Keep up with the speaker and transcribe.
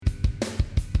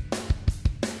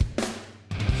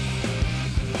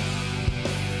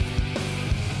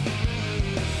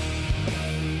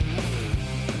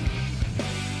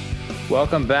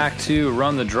Welcome back to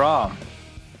Run the Draw.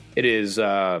 It is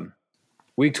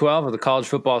week 12 of the college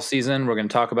football season. We're going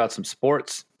to talk about some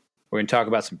sports. We're going to talk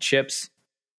about some chips,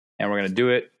 and we're going to do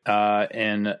it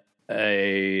in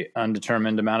a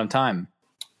undetermined amount of time.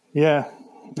 Yeah,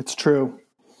 it's true.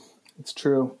 It's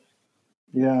true.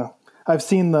 Yeah. I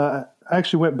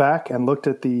actually went back and looked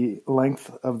at the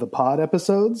length of the pod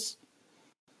episodes.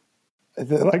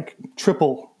 They're like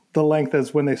triple the length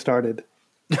as when they started.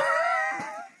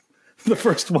 The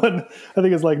first one, I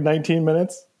think, is like 19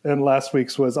 minutes, and last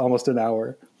week's was almost an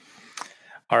hour.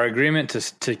 Our agreement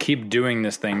to keep doing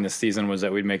this thing this season was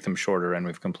that we'd make them shorter, and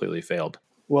we've completely failed.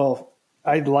 Well,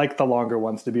 I like the longer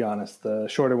ones, to be honest. The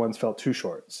shorter ones felt too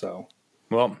short. So,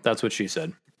 well, that's what she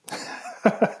said.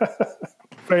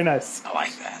 Very nice. I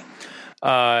like that.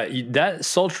 That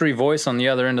sultry voice on the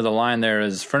other end of the line there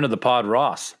is friend of the pod,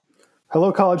 Ross.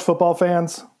 Hello, college football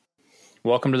fans.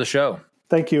 Welcome to the show.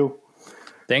 Thank you.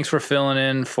 Thanks for filling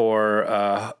in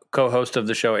for co-host of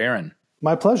the show, Aaron.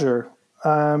 My pleasure.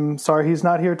 I'm sorry he's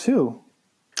not here too.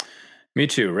 Me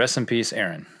too. Rest in peace,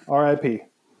 Aaron. R.I.P.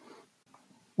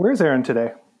 Where's Aaron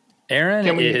today? Aaron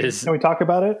Can we talk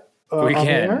about it? We can.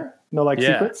 The air? No,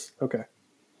 secrets? Okay.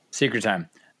 Secret time.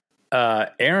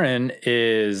 Aaron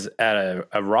is at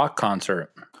a rock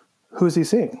concert. Who's he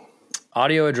seeing?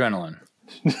 Audio Adrenaline.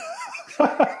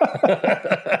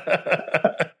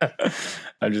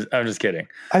 I'm just kidding.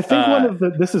 I think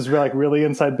this is like really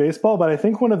inside baseball, but I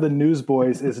think one of the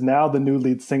Newsboys is now the new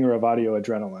lead singer of Audio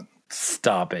Adrenaline.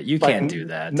 Stop it. You can't do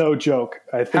that. No joke.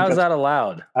 How's that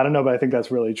allowed? I don't know, but I think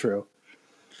that's really true.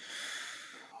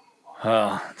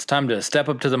 It's time to step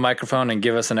up to the microphone and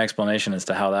give us an explanation as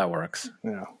to how that works.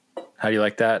 Yeah. How do you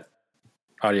like that?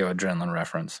 Audio Adrenaline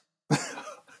reference.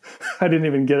 I didn't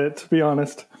even get it, to be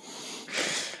honest.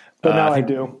 But now I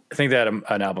do. I think they had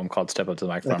an album called Step Up to the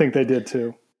Microphone. I think they did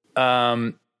too.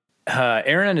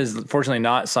 Aaron is fortunately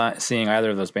not seeing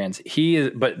either of those bands.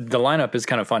 But the lineup is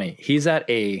kind of funny. Here are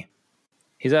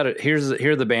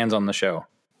the bands on the show.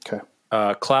 Okay.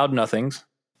 Cloud Nothings.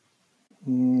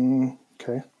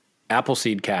 Okay.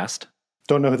 Appleseed Cast.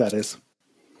 Don't know who that is.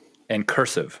 And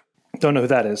Cursive. Don't know who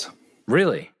that is.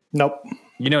 Really? Nope.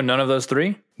 You know none of those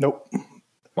three? Nope.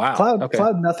 Wow.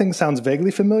 Cloud Nothing sounds vaguely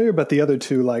familiar, but the other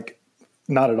two,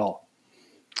 not at all.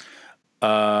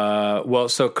 Well,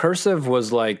 so Cursive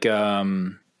was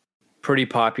pretty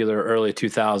popular early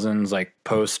 2000s, like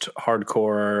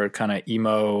post-hardcore kind of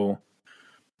emo,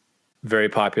 very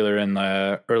popular in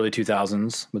the early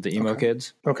 2000s with the emo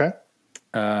kids. Okay.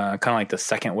 Kind of like the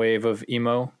second wave of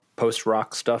emo,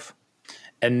 post-rock stuff.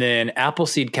 And then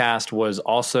Appleseed Cast was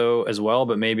also as well,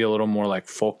 but maybe a little more like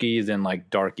folky than like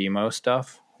dark emo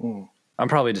stuff. I'm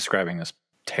probably describing this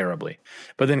terribly.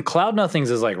 But then Cloud Nothings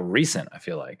is like recent, I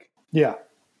feel like. Yeah.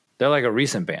 They're like a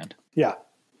recent band. Yeah.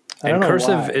 And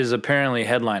Cursive is apparently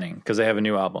headlining because they have a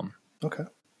new album. Okay.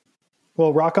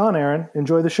 Well, rock on, Aaron.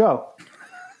 Enjoy the show.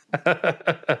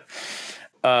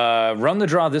 Run the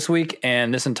Draw this week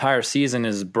and this entire season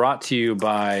is brought to you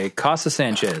by Casa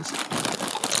Sanchez.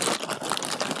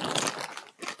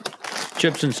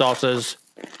 Chips and salsas.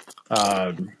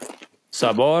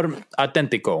 Sabor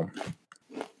auténtico.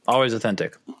 Always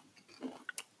authentic.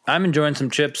 I'm enjoying some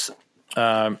chips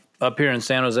up here in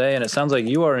San Jose, and it sounds like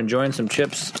you are enjoying some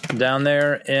chips down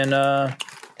there in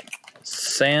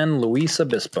San Luis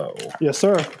Obispo. Yes,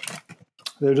 sir.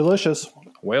 They're delicious.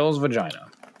 Whale's vagina.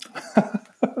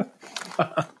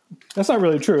 That's not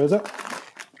really true, is it?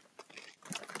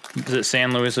 Is it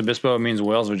San Luis Obispo? It means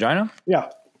whale's vagina? Yeah.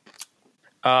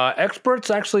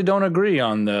 Experts actually don't agree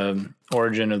on the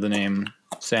origin of the name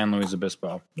San Luis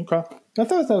Obispo. Okay. I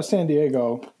thought that was San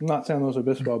Diego, not San Luis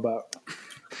Obispo, but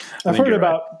I've heard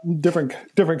about different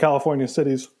California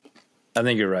cities. I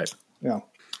think you're right. Yeah.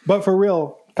 But for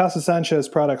real, Casa Sanchez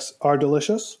products are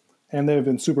delicious, and they've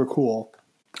been super cool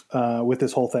with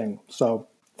this whole thing. So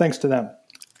thanks to them.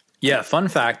 Yeah, fun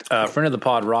fact, friend of the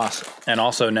pod, Ross, and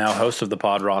also now host of the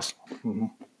pod, Ross,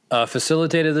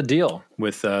 facilitated the deal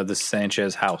with the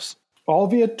Sanchez house. All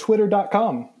via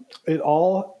Twitter.com.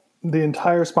 The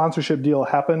entire sponsorship deal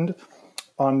happened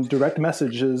on direct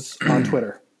messages on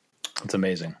Twitter. It's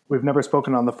amazing. We've never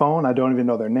spoken on the phone. I don't even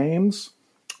know their names,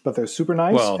 but they're super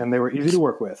nice and they were easy to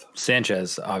work with.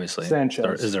 Sanchez, obviously.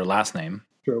 Sanchez. Is their last name.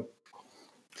 True.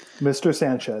 Mr.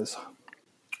 Sanchez.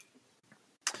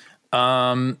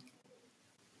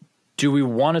 Do we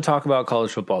want to talk about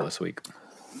college football this week?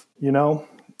 You know,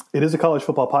 it is a college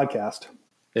football podcast.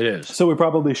 It is. So we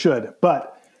probably should.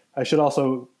 But I should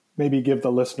also maybe give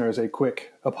the listeners a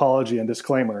quick apology and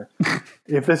disclaimer.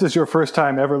 If this is your first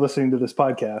time ever listening to this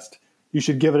podcast, you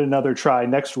should give it another try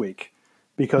next week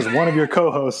because one of your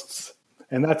co-hosts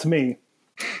and that's me,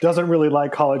 doesn't really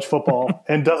like college football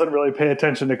and doesn't really pay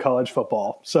attention to college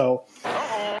football. So,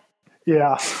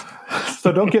 yeah.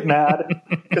 So don't get mad,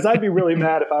 because I'd be really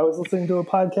mad if I was listening to a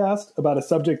podcast about a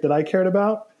subject that I cared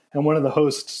about and one of the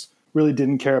hosts really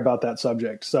didn't care about that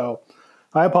subject. So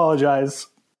I apologize.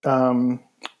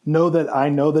 Know that I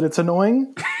know that it's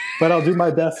annoying, but I'll do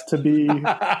my best to be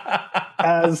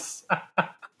as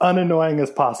unannoying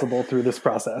as possible through this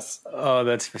process. Oh,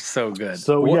 that's so good.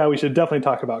 So yeah, we should definitely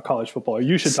talk about college football.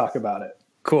 You should talk about it.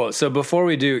 Cool. So before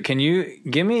we do, can you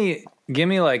give me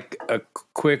like a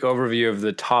quick overview of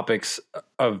the topics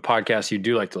of podcasts you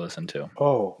do like to listen to?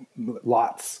 Oh,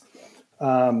 lots.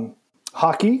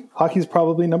 Hockey. Hockey's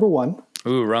probably number one.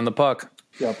 Ooh, run the puck.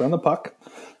 Yeah, run the puck.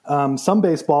 Some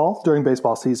baseball during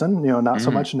baseball season, not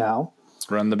so much now.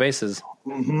 Run the bases.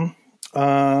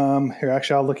 Mm-hmm. Here,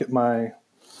 actually, I'll look at my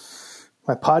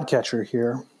podcatcher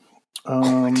here.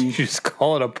 Did you just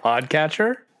call it a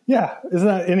podcatcher? Yeah. Isn't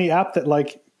that any app that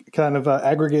like kind of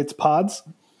aggregates pods?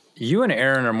 You and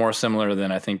Aaron are more similar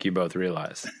than I think you both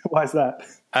realize. Why is that?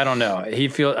 I don't know. I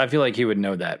feel like he would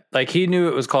know that. Like he knew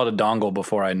it was called a dongle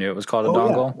before I knew it was called a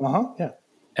dongle. Yeah. Yeah.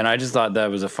 And I just thought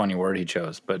that was a funny word he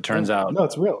chose. But it turns out no,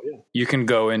 it's real. Yeah. You can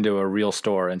go into a real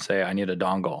store and say, I need a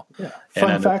dongle. Yeah.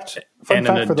 Fun fact for the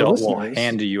listeners. Will listeners.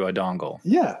 hand you a dongle.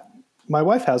 Yeah. My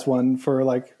wife has one for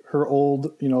like her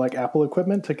old, like Apple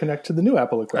equipment to connect to the new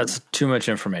Apple equipment. That's too much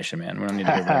information, man. We don't need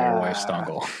to hear about your wife's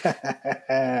dongle.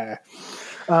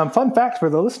 Fun fact for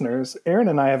the listeners, Aaron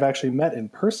and I have actually met in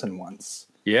person once.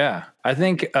 Yeah. I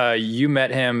think you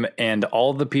met him and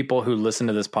all the people who listen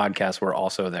to this podcast were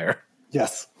also there.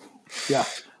 Yes. Yeah.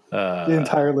 The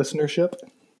entire listenership.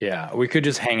 Yeah. We could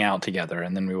just hang out together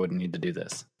and then we wouldn't need to do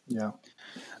this. Yeah.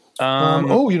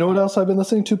 You know what else I've been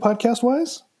listening to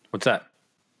podcast-wise? What's that?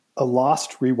 A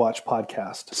Lost rewatch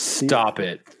podcast. Stop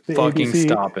it. Fucking ABC,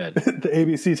 stop it. The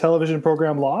ABC television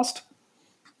program Lost?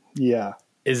 Yeah.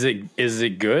 Is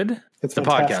it good? It's the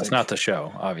fantastic. Podcast, not the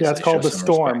show, obviously. Yeah, it's called The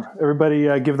Storm. Respect.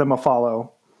 Everybody give them a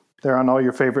follow. They're on all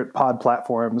your favorite pod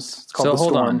platforms. It's called The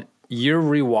Storm. Hold on. You're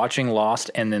rewatching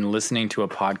Lost and then listening to a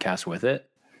podcast with it?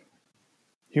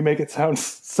 You make it sound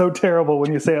so terrible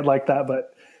when you say it like that,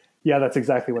 but yeah, that's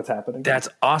exactly what's happening. That's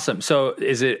awesome. So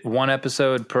is it one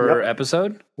episode per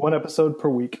episode? One episode per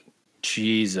week.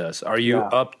 Jesus. Are you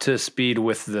up to speed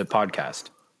with the podcast?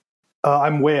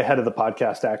 I'm way ahead of the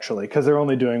podcast, actually, because they're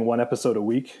only doing one episode a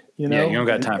week. Yeah, you don't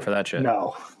got time for that shit.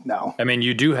 No. I mean,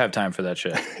 you do have time for that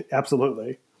shit.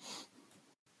 Absolutely.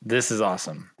 This is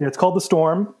awesome. Yeah, it's called The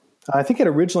Storm. I think it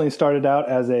originally started out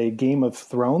as a Game of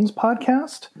Thrones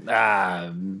podcast,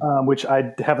 which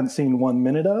I haven't seen 1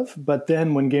 minute of. But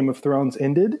then when Game of Thrones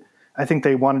ended, I think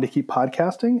they wanted to keep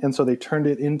podcasting, and so they turned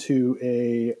it into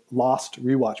a Lost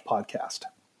rewatch podcast.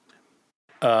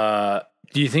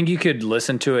 Do you think you could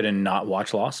listen to it and not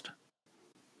watch Lost?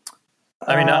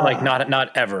 I mean,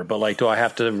 not ever, but like, do I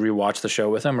have to rewatch the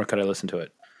show with them, or could I listen to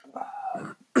it?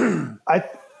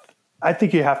 I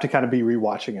think you have to kind of be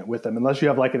rewatching it with them, unless you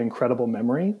have like an incredible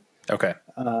memory. Okay.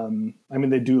 I mean,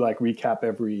 they do like recap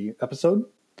every episode.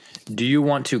 Do you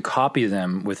want to copy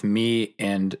them with me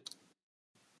and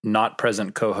not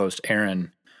present co-host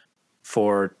Aaron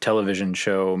for television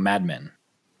show Mad Men?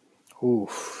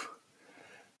 Oof.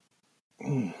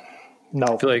 No.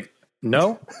 I feel like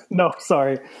no. No,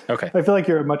 sorry. Okay. I feel like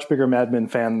you're a much bigger Mad Men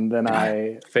fan than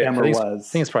I am or was.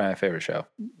 I think it's probably my favorite show.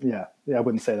 Yeah. I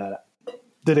wouldn't say that.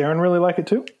 Did Aaron really like it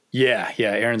too? Yeah.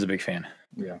 Aaron's a big fan.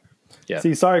 Yeah.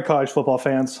 See, sorry, college football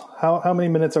fans. How many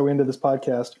minutes are we into this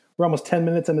podcast? We're almost 10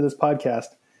 minutes into this podcast,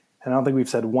 and I don't think we've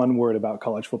said one word about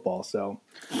college football. So,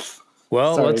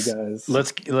 well, sorry, guys.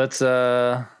 Let's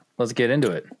get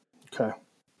into it. Okay.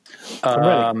 I'm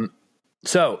ready.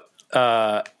 So,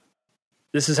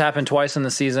 this has happened twice in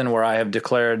the season where I have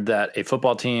declared that a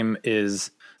football team is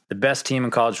the best team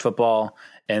in college football,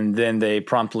 and then they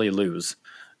promptly lose.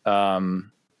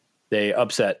 They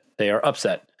are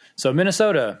upset. So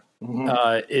Minnesota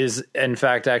is, in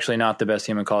fact, actually not the best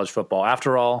team in college football.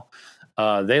 After all,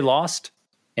 they lost.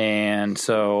 And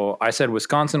so I said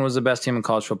Wisconsin was the best team in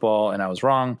college football, and I was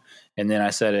wrong. And then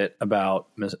I said it about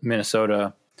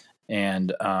Minnesota,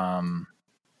 and I'm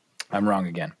wrong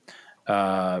again.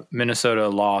 Minnesota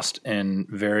lost in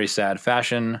very sad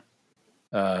fashion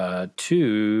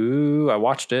to, I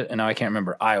watched it, and now I can't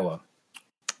remember,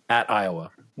 at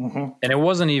Iowa. And it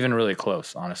wasn't even really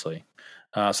close, honestly.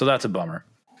 So that's a bummer.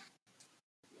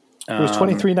 It was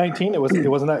 23-19.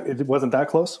 It wasn't that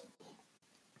close.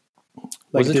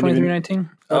 Like, was it 23-19?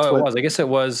 Oh, it was. I guess it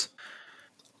was.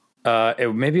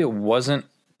 Maybe it wasn't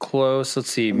close. Let's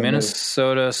see.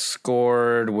 Minnesota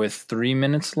scored with 3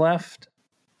 minutes left.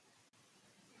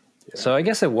 So I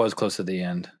guess it was close to the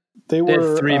end. They They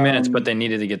were had 3 minutes, but they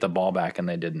needed to get the ball back, and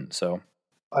they didn't. So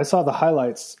I saw the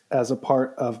highlights as a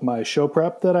part of my show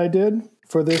prep that I did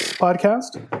for this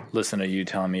podcast. listen to you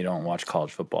telling me you don't watch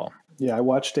college football. Yeah, I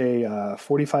watched a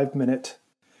 45-minute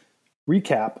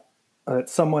recap that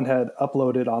someone had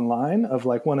uploaded online of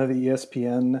like one of the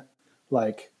ESPN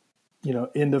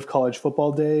end of college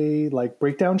football day like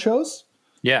breakdown shows.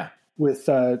 Yeah. With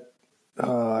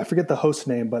I forget the host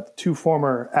name, but 2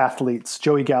 former athletes,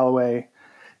 Joey Galloway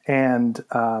and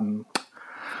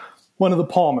one of the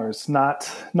Palmers, not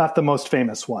the most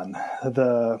famous one.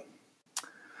 The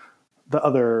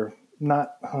other,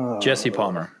 not Jesse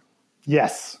Palmer.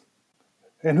 Yes.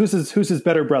 And who's his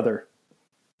better brother?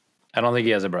 I don't think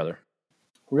he has a brother.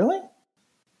 Really?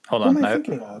 Hold Who on. am I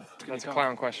thinking of? That's a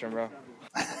clown question, bro.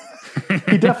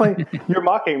 He definitely. You're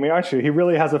mocking me, aren't you? He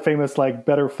really has a famous like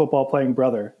better football playing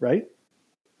brother, right?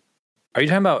 Are you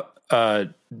talking about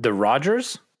the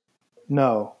Rodgers?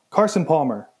 No, Carson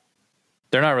Palmer.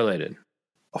 They're not related.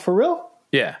 Oh, for real?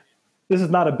 Yeah. This is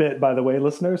not a bit, by the way,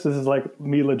 listeners. This is like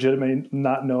me legitimately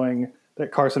not knowing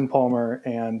that Carson Palmer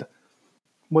and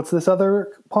what's this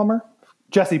other Palmer?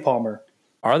 Jesse Palmer.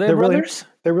 Are they They're brothers?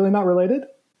 They're really not related?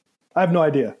 I have no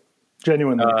idea.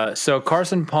 Genuinely. So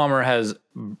Carson Palmer has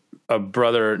a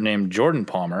brother named Jordan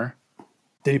Palmer.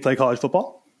 Did he play college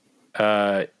football?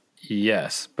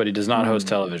 Yes, but he does not host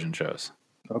television shows.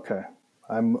 Okay.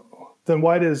 Then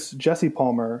why does Jesse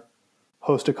Palmer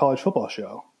host a college football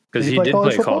show? Because he did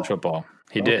play college football.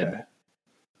 He did.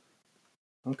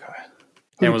 Okay.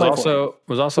 And was also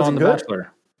on The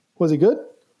Bachelor. Was he good?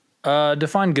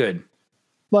 Define good.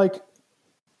 Like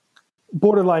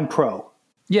borderline pro.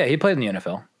 Yeah, he played in the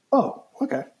NFL. Oh,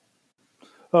 okay.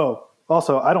 Oh,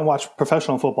 also, I don't watch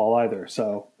professional football either,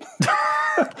 so.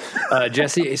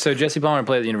 Jesse Palmer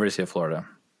played at the University of Florida.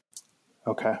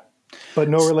 Okay. But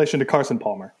no relation to Carson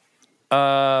Palmer.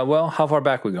 Well, how far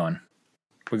back we going?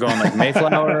 We're going like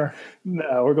Mayflower?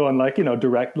 No, we're going like,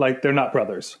 direct, like they're not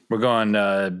brothers. We're going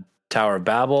Tower of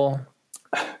Babel.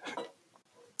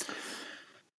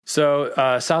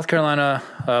 So South Carolina,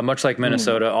 much like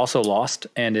Minnesota, also lost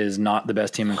and is not the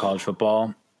best team in college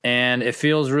football. And it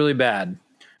feels really bad.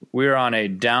 We're on a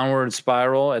downward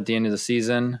spiral at the end of the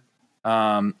season.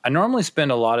 I normally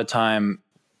spend a lot of time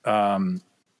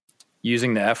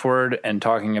using the F word and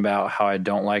talking about how I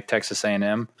don't like Texas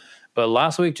A&M. But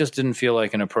last week just didn't feel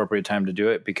like an appropriate time to do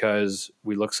it because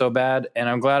we look so bad. And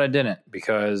I'm glad I didn't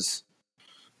because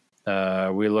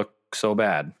we look so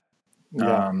bad.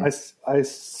 Yeah, I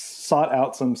sought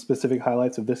out some specific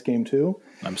highlights of this game too.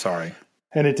 I'm sorry.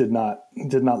 And it did not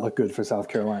look good for South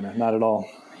Carolina. Not at all.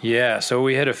 Yeah, so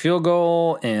we hit a field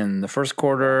goal in the first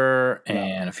quarter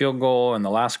and a field goal in the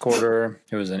last quarter.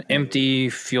 It was an empty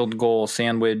field goal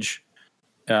sandwich.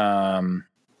 We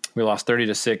lost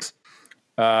 30-6.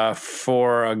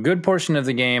 For a good portion of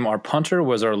the game, our punter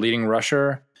was our leading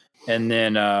rusher. And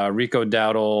then Rico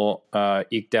Dowdle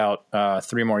eked out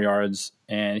 3 more yards.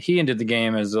 And he ended the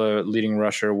game as the leading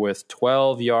rusher with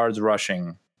 12 yards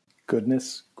rushing.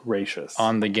 Goodness gracious.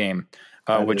 On the game.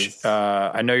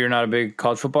 I know you're not a big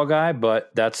college football guy,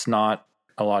 but that's not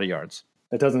a lot of yards.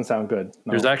 It doesn't sound good.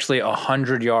 No. There's actually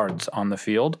 100 yards on the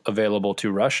field available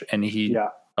to rush, and he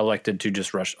elected to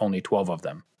just rush only 12 of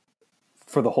them.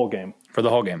 For the whole game. For the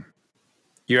whole game.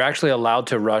 You're actually allowed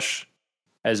to rush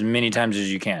as many times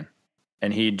as you can,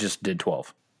 and he just did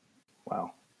 12.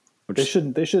 Wow. They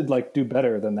should like do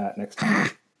better than that next time.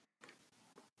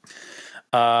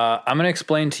 I'm going to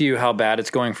explain to you how bad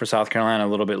it's going for South Carolina a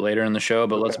little bit later in the show,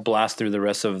 but let's blast through the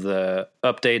rest of the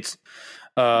updates.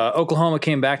 Oklahoma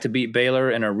came back to beat Baylor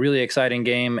in a really exciting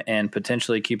game and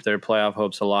potentially keep their playoff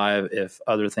hopes alive if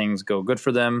other things go good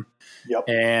for them. Yep.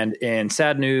 And in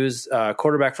sad news,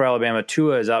 quarterback for Alabama,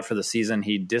 Tua, is out for the season.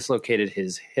 He dislocated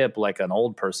his hip like an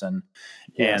old person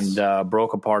and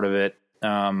broke a part of it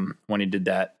when he did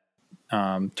that.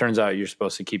 Turns out you're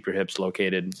supposed to keep your hips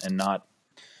located and not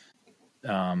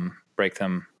break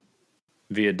them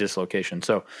via dislocation.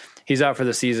 So he's out for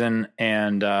the season,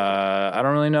 and I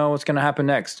don't really know what's going to happen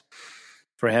next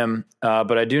for him.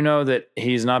 But I do know that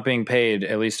he's not being paid,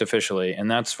 at least officially, and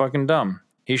that's fucking dumb.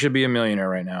 He should be a millionaire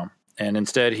right now. And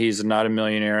instead, he's not a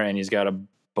millionaire, and he's got a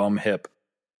bum hip.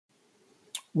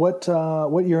 What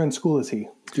year in school is he?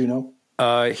 Do you know?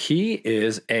 He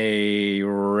is a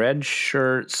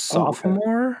redshirt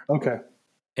sophomore. Okay.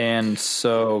 And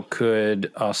so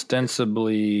could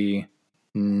ostensibly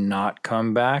not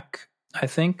come back, I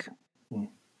think.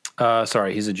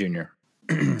 Sorry, he's a junior.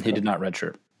 He did not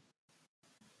redshirt.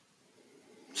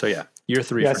 So, year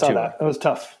 3 for I saw Tua. that. That was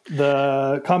tough.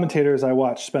 The commentators I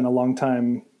watched spent a long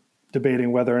time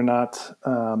debating whether or not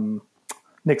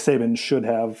Nick Saban should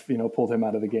have, pulled him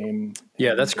out of the game.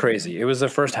 Yeah, that's crazy. It was the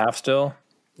first half still.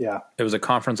 Yeah. It was a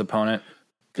conference opponent.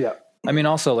 Yeah. I mean,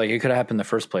 also, like, it could have happened the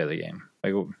first play of the game.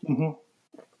 Like,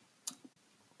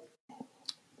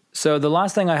 So the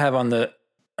last thing I have on the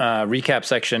recap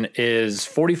section is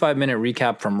 45-minute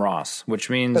recap from Ross, which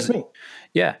means, That's me.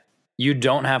 Yeah, you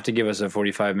don't have to give us a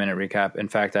 45-minute recap. In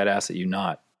fact, I'd ask that you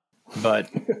not. But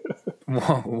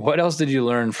what else did you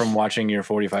learn from watching your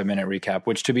 45-minute recap,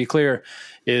 which, to be clear,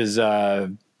 is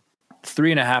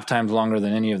 3.5 times longer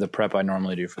than any of the prep I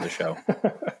normally do for the show?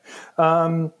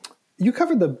 You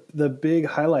covered the big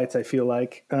highlights, I feel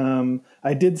like.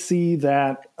 I did see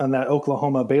that on that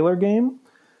Oklahoma Baylor game.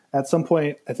 At some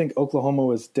point, I think Oklahoma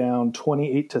was down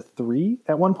 28-3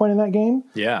 at one point in that game.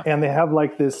 Yeah. And they have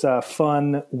like this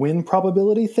fun win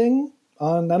probability thing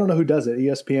on, I don't know who does it,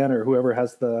 ESPN or whoever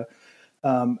has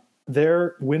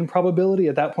their win probability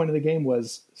at that point in the game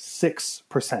was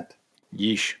 6%.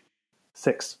 Yeesh.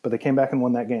 6, but they came back and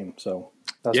won that game. So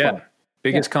that's fun.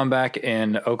 Biggest comeback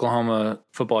in Oklahoma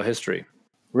football history.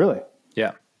 Really?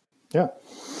 Yeah. Yeah.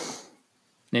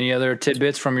 Any other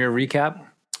tidbits from your recap?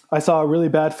 I saw a really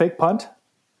bad fake punt.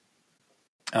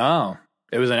 Oh,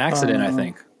 it was an accident, I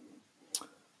think.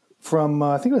 From,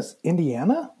 I think it was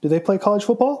Indiana. Do they play college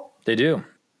football? They do.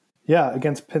 Yeah,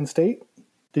 against Penn State.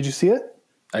 Did you see it?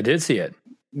 I did see it.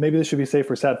 Maybe this should be safe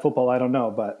for sad football. I don't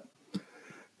know, but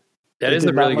that is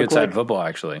a really good sad football,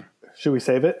 actually. Should we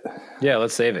save it? Yeah,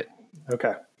 let's save it.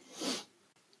 Okay.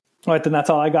 All right, then that's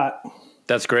all I got.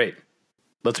 That's great.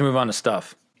 Let's move on to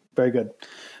stuff. Very good.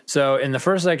 So in the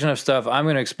first section of stuff, I'm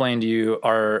going to explain to you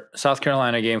our South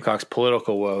Carolina Gamecocks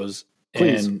political woes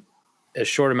in as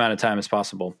short amount of time as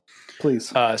possible.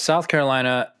 Please. South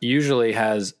Carolina usually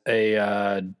has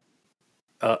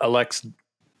elects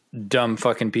dumb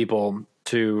fucking people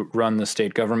to run the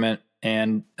state government,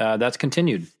 and that's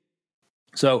continued.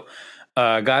 So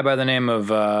a guy by the name of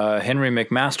Henry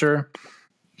McMaster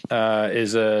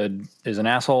is an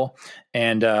asshole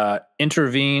and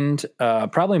intervened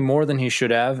probably more than he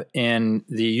should have in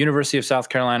the University of South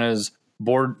Carolina's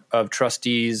Board of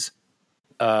Trustees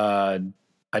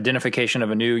identification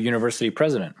of a new university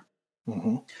president,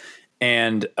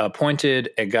 and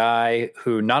appointed a guy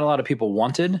who not a lot of people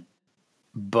wanted,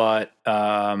 but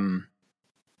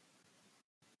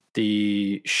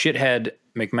the shithead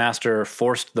McMaster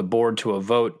forced the board to a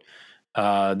vote.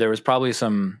 There was probably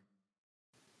some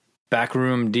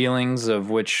backroom dealings of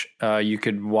which you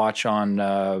could watch on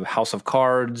House of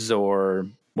Cards or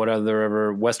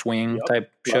whatever West Wing type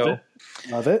show.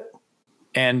 Love it.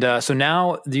 And so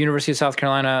now the University of South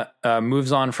Carolina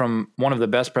moves on from one of the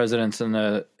best presidents in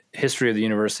the history of the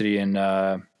university, and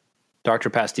Dr.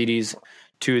 Pastides,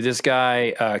 to this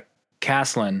guy,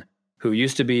 Caslin, who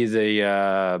used to be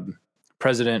the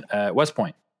president at West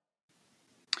Point.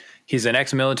 He's an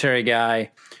ex-military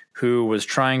guy who was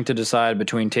trying to decide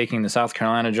between taking the South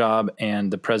Carolina job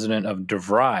and the president of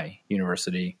DeVry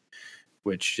University,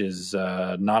 which is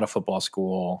not a football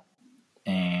school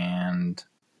and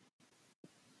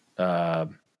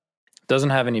doesn't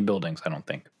have any buildings, I don't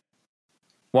think.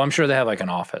 Well, I'm sure they have like an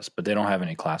office, but they don't have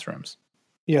any classrooms.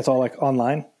 Yeah, it's all like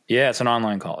online. Yeah, it's an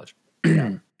online college.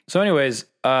 So anyways,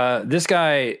 this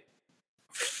guy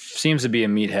seems to be a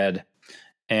meathead.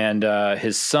 And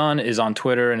his son is on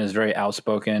Twitter and is very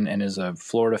outspoken and is a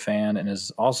Florida fan and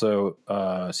is also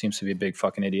seems to be a big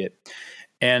fucking idiot.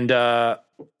 And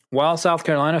while South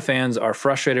Carolina fans are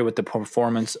frustrated with the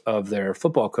performance of their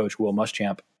football coach, Will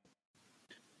Muschamp,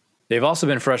 they've also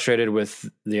been frustrated with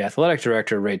the athletic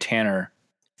director, Ray Tanner,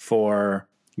 for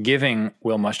giving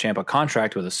Will Muschamp a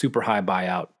contract with a super high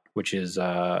buyout, which is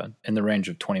in the range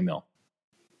of $20 million.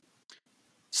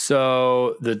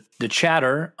 So the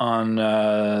chatter on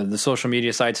the social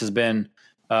media sites has been,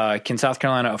 can South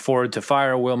Carolina afford to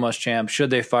fire Will Muschamp? Should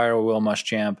they fire Will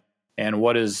Muschamp? And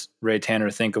what does Ray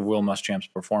Tanner think of Will Muschamp's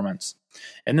performance?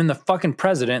 And then the fucking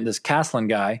president, this Caslin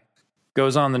guy,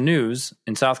 goes on the news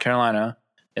in South Carolina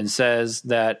and says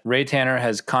that Ray Tanner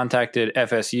has contacted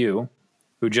FSU,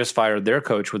 who just fired their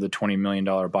coach with a $20 million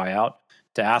buyout,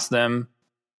 to ask them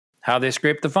how they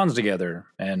scraped the funds together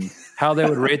and how they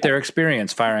would rate their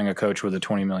experience firing a coach with a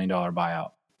 $20 million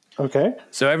buyout. Okay.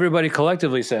 So everybody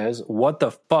collectively says, what the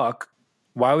fuck?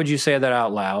 Why would you say that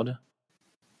out loud?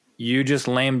 You just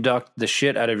lame ducked the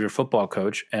shit out of your football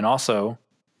coach and also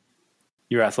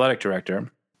your athletic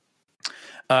director.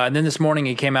 And then this morning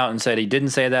he came out and said he didn't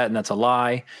say that and that's a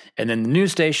lie. And then the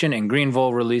news station in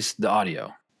Greenville released the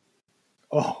audio.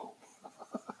 Oh.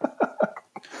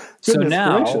 So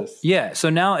now, gracious. yeah.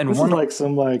 So now, in this one is like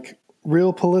some like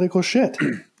real political shit.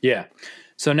 Yeah.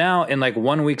 So now in like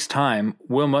 1 week's time,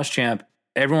 Will Muschamp,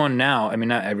 everyone now, I mean,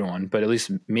 not everyone, but at least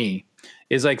me,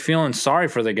 is like feeling sorry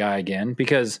for the guy again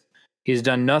because he's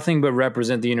done nothing but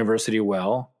represent the university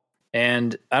well.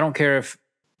 And I don't care if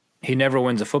he never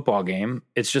wins a football game.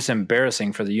 It's just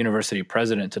embarrassing for the university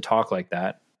president to talk like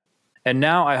that. And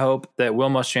now I hope that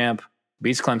Will Muschamp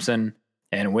beats Clemson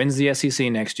and wins the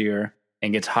SEC next year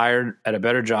and gets hired at a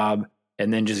better job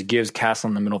and then just gives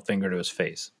Caslen the middle finger to his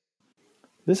face.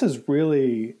 This is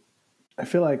really, I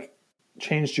feel like,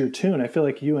 changed your tune. I feel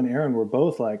like you and Aaron were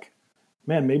both like,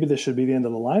 man, maybe this should be the end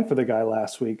of the line for the guy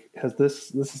last week. Has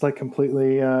this is like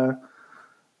completely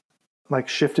like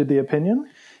shifted the opinion?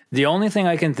 The only thing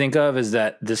I can think of is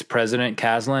that this president,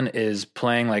 Caslen, is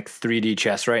playing like 3D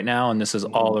chess right now, and this is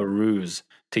all a ruse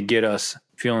to get us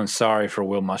feeling sorry for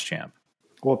Will Muschamp.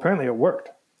 Well, apparently it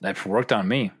worked. That worked on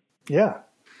me. Yeah.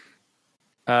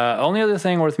 Only other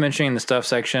thing worth mentioning in the stuff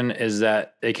section is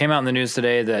that it came out in the news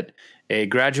today that a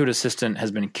graduate assistant has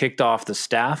been kicked off the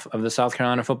staff of the South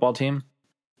Carolina football team.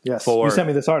 Yes, you sent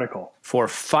me this article. For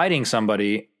fighting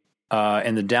somebody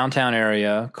in the downtown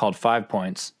area called 5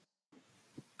 Points.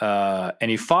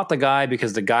 And he fought the guy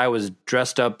because the guy was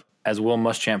dressed up as Will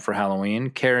Muschamp for Halloween,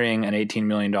 carrying an $18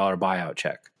 million buyout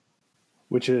check.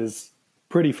 Which is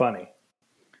pretty funny.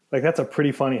 Like, that's a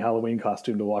pretty funny Halloween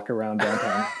costume to walk around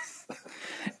downtown.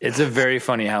 It's a very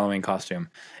funny Halloween costume.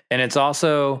 And it's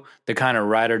also the kind of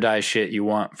ride or die shit you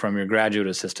want from your graduate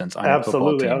assistants on your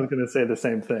football team. I was going to say the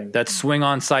same thing. That's swing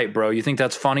on sight, bro. You think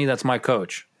that's funny? That's my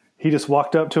coach. He just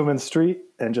walked up to him in the street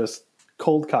and just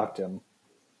cold cocked him.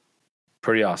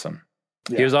 Pretty awesome.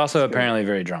 Yeah, he was also apparently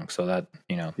very drunk, so that,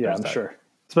 you know. Yeah, I'm sure.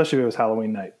 Especially if it was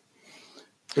Halloween night,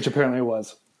 which apparently it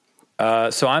was.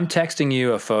 So I'm texting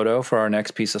you a photo for our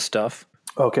next piece of stuff.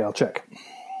 Okay, I'll check.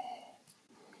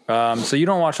 So you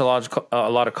don't watch a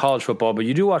lot of college football, but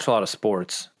you do watch a lot of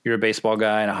sports. You're a baseball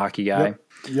guy and a hockey guy.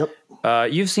 Yep.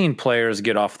 You've seen players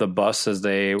get off the bus as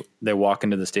they walk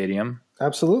into the stadium.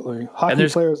 Absolutely. Hockey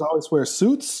players always wear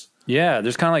suits. Yeah,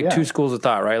 there's kind of like two schools of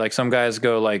thought, right? Like some guys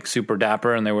go like super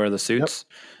dapper and they wear the suits.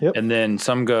 Yep. And then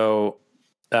some go,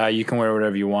 you can wear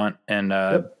whatever you want. And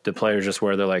the players just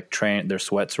wear their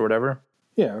sweats or whatever.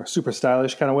 Yeah, or super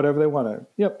stylish, kind of whatever they want to.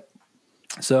 Yep.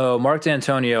 So Mark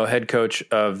D'Antonio, head coach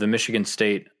of the Michigan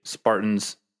State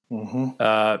Spartans,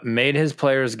 made his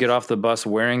players get off the bus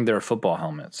wearing their football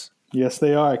helmets. Yes,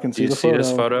 they are. I can see the photo. Do you see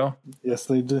this photo? Yes,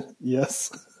 they do.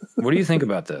 Yes. What do you think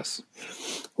about this?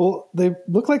 Well, they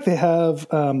look like they have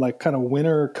like kind of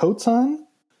winter coats on.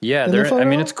 Yeah, I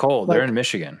mean, it's cold. Like, they're in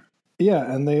Michigan. Yeah,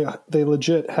 and they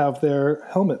legit have their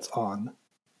helmets on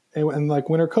and like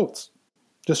winter coats,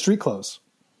 just street clothes.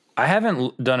 I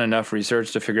haven't done enough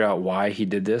research to figure out why he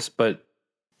did this, but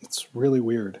it's really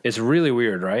weird. It's really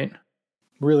weird, right?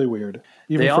 Really weird.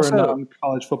 Even for a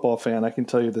non-college football fan, I can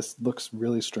tell you this looks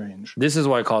really strange. This is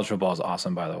why college football is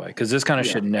awesome, by the way, because this kind of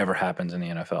shit never happens in the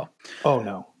NFL. Oh,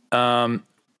 no.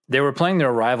 They were playing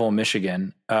their rival,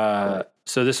 Michigan. So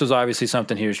this was obviously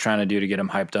something he was trying to do to get them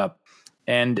hyped up.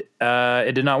 And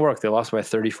it did not work. They lost by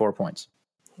 34 points.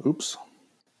 Oops.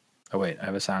 Oh, wait. I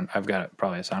have a sound. I've got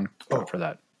probably a sound for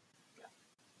that.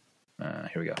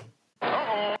 Here we go.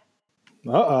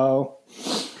 Uh-oh.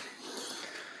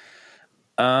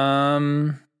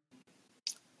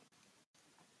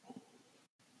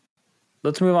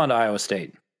 Let's move on to Iowa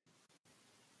State.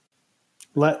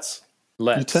 Let's.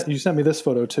 Let's. You sent me this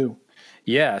photo too.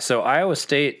 Yeah. So Iowa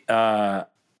State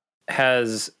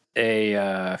has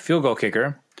a field goal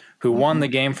kicker who won the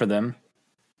game for them.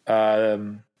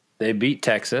 They beat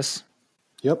Texas.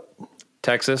 Yep.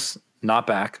 Texas, not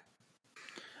back.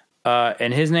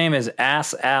 And his name is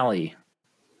Ass Alley.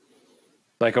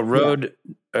 Like a road,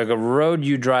 like a road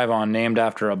you drive on named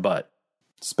after a butt.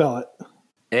 Spell it.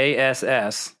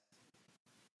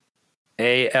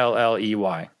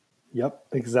 ASSALLEY. Yep,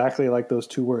 exactly like those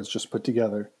two words just put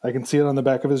together. I can see it on the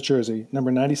back of his jersey,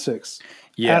 number 96.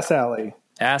 Yeah. Ass Alley.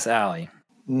 Ass Alley.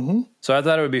 Mm-hmm. So I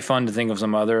thought it would be fun to think of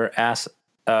some other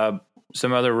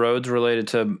roads related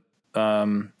to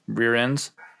rear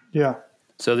ends. Yeah.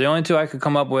 So the only two I could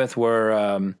come up with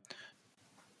were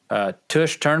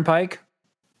Tush Turnpike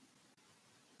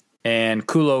and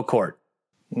Kulo Court.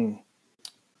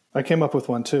 I came up with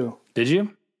one too. Did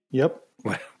you? Yep.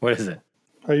 What is it?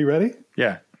 Are you ready?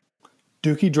 Yeah.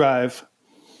 Dookie Drive.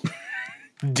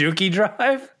 Dookie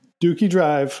Drive? Dookie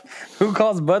Drive. Who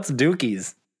calls butts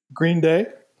dookies? Green Day.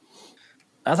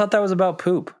 I thought that was about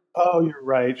poop. Oh, you're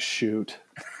right. Shoot.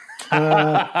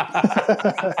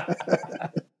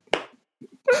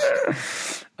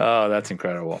 Oh, that's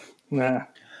incredible. Nah.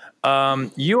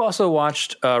 You also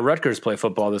watched Rutgers play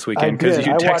football this weekend because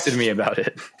you texted me about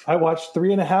it. I watched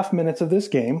 3.5 minutes of this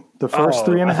game. The first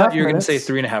 3.5 minutes. I thought you were going to say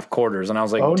 3.5 quarters, and I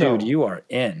was like, dude, you are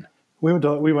in. We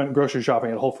went grocery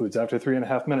shopping at Whole Foods after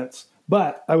 3.5 minutes.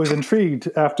 But I was intrigued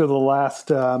after the last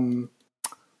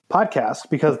podcast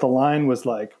because the line was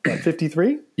like, what,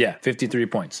 53? Yeah, 53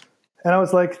 points. And I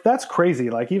was like, that's crazy.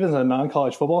 Like, even as a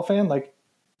non-college football fan, like,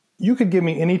 you could give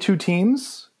me any two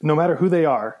teams, no matter who they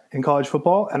are, in college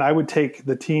football, and I would take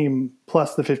the team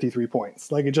plus the 53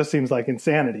 points. Like, it just seems like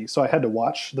insanity. So I had to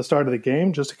watch the start of the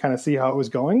game just to kind of see how it was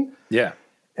going. Yeah.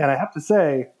 And I have to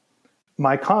say,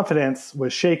 my confidence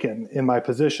was shaken in my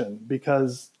position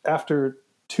because after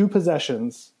 2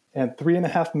 possessions and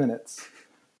 3.5 minutes,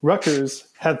 Rutgers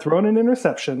had thrown an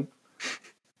interception,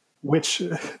 which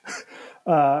who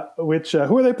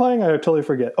are they playing? I totally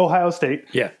forget. Ohio State.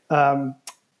 Yeah.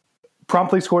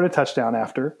 Promptly scored a touchdown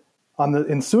after. On the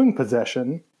ensuing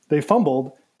possession, they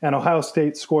fumbled, and Ohio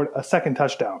State scored a second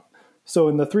touchdown. So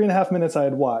in the 3.5 minutes I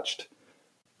had watched,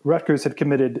 Rutgers had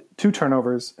committed 2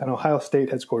 turnovers, and Ohio State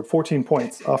had scored 14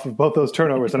 points off of both those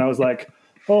turnovers. And I was like,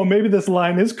 oh, maybe this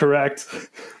line is correct.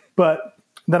 But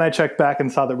then I checked back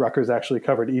and saw that Rutgers actually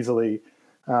covered easily,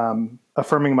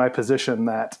 affirming my position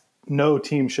that no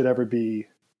team should ever be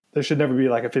 – there should never be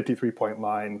like a 53-point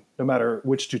line, no matter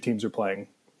which 2 teams are playing.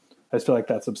 I just feel like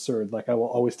that's absurd. Like, I will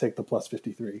always take the plus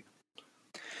 53.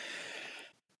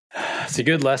 It's a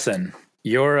good lesson.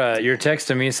 Your text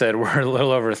to me said we're a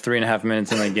little over 3.5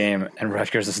 minutes in the game, and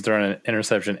Rutgers has thrown an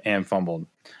interception and fumbled.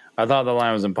 I thought the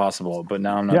line was impossible, but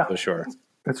now I'm not so sure.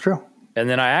 It's true. And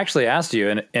then I actually asked you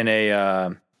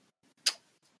in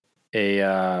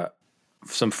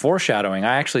some foreshadowing.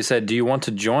 I actually said, "Do you want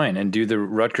to join and do the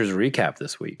Rutgers recap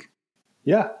this week?"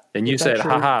 Yeah. And you said,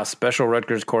 "Haha, special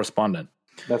Rutgers correspondent."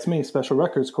 That's me, special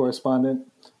Rutgers correspondent.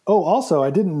 Oh, also, I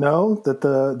didn't know that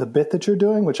the bit that you're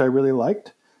doing, which I really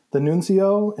liked, the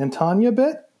Nunzio and Tanya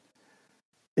bit,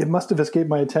 it must have escaped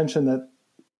my attention that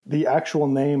the actual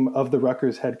name of the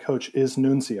Rutgers head coach is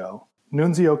Nunzio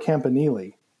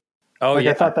Campanile. Oh, like,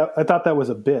 yeah. I thought that was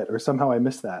a bit, or somehow I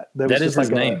missed that. That is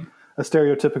his name. A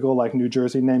stereotypical like New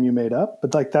Jersey name you made up,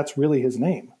 but like that's really his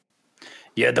name.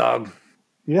 Yeah, dog.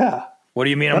 Yeah. What do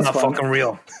you mean I'm not fucking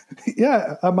real?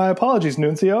 Yeah, my apologies,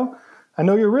 Nunzio. I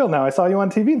know you're real now. I saw you on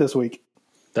TV this week.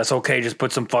 That's okay. Just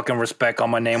put some fucking respect on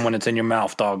my name when it's in your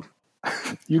mouth, dog.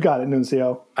 You got it,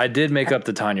 Nunzio. I did make up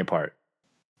the Tanya part.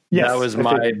 Yes. That was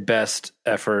my best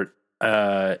effort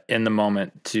in the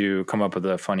moment to come up with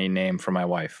a funny name for my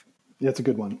wife. That's a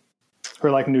good one.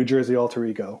 Her like New Jersey alter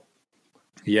ego.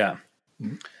 Yeah.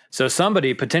 Mm-hmm. So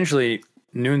somebody, potentially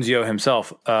Nunzio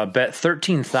himself, bet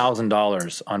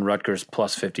 $13,000 on Rutgers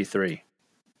plus 53.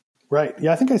 Right.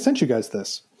 Yeah, I think I sent you guys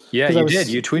this. Yeah, you did.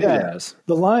 You tweeted it as.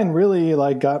 The line really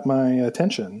like got my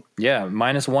attention. Yeah,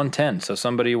 minus 110. So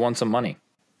somebody won some money.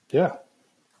 Yeah.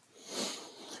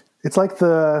 It's like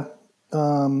the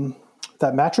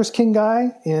that Mattress King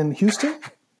guy in Houston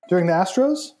during the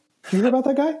Astros. Did you hear about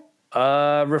that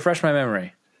guy? Refresh my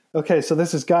memory. Okay, so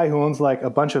this is guy who owns like a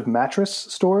bunch of mattress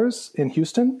stores in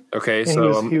Houston. Okay,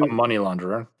 so a money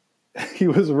launderer. He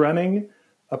was running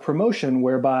a promotion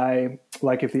whereby,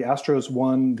 like, if the Astros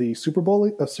won the Super Bowl,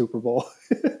 if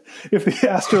the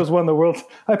Astros won the World,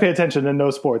 I pay attention to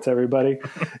no sports, everybody.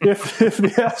 If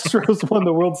the Astros won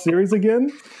the World Series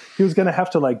again, he was going to have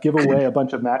to like give away a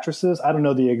bunch of mattresses. I don't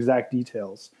know the exact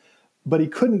details, but he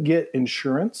couldn't get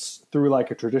insurance through like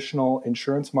a traditional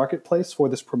insurance marketplace for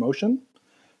this promotion.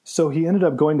 So he ended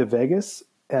up going to Vegas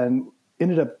and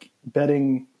ended up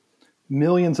betting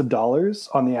millions of dollars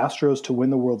on the Astros to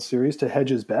win the World Series to hedge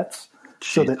his bets.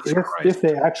 So that if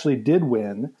they actually did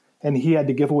win and he had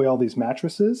to give away all these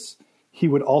mattresses, he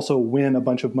would also win a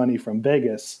bunch of money from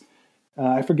Vegas.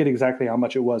 I forget exactly how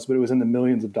much it was, but it was in the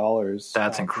millions of dollars.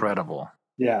 That's incredible.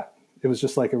 Yeah. It was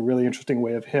just like a really interesting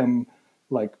way of him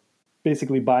like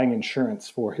basically buying insurance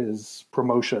for his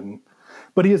promotion.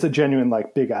 But he is a genuine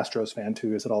like big Astros fan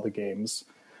too. Is at all the games.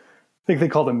 I think they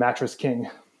called him Mattress King.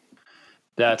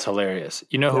 That's hilarious.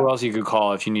 You know who else you could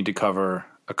call if you need to cover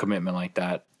a commitment like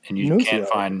that and you can't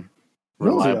find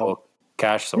reliable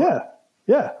cash source?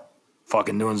 Yeah.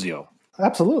 Fucking Nunzio.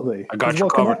 Absolutely. I got you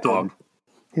covered, dog.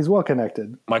 He's well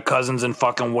connected. My cousin's in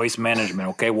fucking waste management,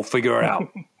 okay? We'll figure it out.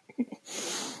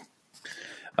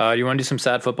 You want to do some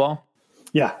sad football?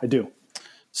 Yeah, I do.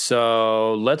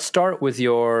 So let's start with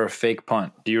your fake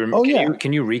punt. Do you remember?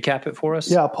 Can you recap it for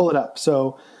us? Yeah, I'll pull it up.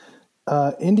 So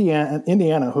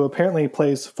Indiana, who apparently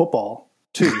plays football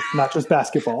too, not just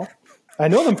basketball. I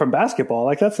know them from basketball.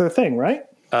 Like that's their thing, right?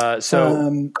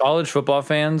 College football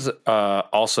fans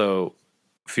also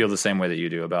feel the same way that you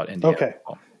do about Indiana. Okay.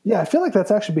 Football. Yeah, I feel like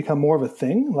that's actually become more of a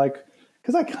thing. Like,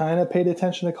 because I kind of paid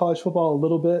attention to college football a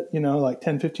little bit, like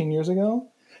 10, 15 years ago.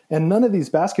 And none of these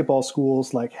basketball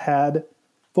schools like had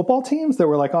football teams that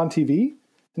were like on TV.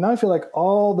 And now I feel like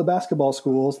all the basketball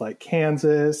schools like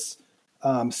Kansas,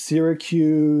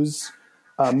 Syracuse,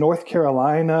 North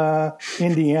Carolina,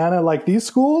 Indiana, like these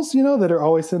schools, that are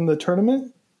always in the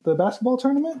tournament, the basketball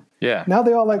tournament. Yeah. Now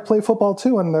they all like play football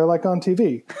too, and they're like on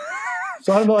TV.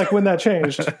 So I don't know like when that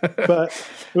changed, but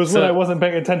it was when I wasn't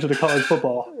paying attention to college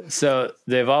football. So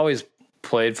they've always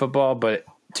played football, but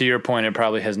to your point, it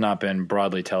probably has not been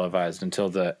broadly televised until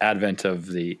the advent of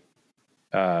the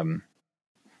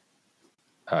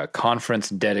conference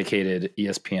dedicated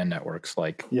ESPN networks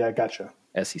like Gotcha.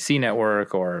 SEC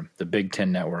Network or the Big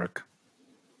Ten Network.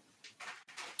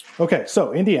 Okay,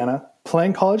 so Indiana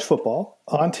playing college football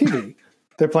on TV.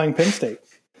 They're playing Penn State.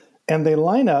 And they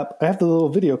line up. I have the little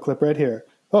video clip right here.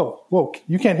 Oh, whoa.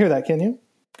 You can't hear that, can you?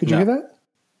 Could you hear that?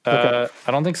 Okay.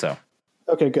 I don't think so.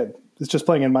 Okay, good. It's just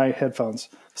playing in my headphones.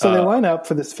 So they line up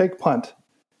for this fake punt.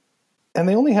 And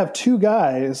they only have two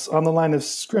guys on the line of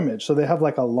scrimmage. So they have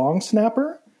like a long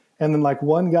snapper and then like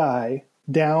one guy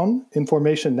down in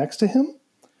formation next to him.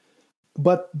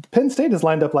 But Penn State is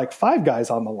lined up like five guys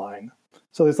on the line.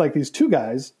 So there's like these two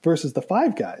guys versus the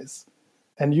five guys.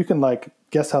 And you can like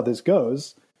guess how this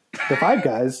goes. The five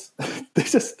guys,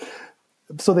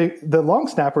 the long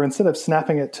snapper, instead of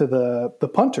snapping it to the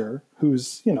punter,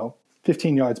 who's,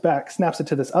 15 yards back, snaps it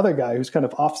to this other guy who's kind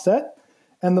of offset.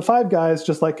 And the five guys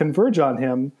just like converge on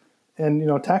him and,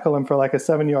 tackle him for like a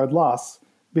 7-yard loss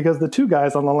because the two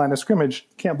guys on the line of scrimmage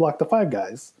can't block the five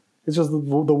guys. It's just the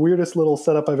weirdest little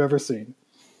setup I've ever seen.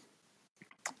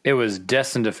 It was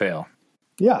destined to fail.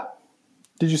 Yeah.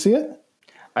 Did you see it?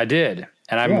 I did.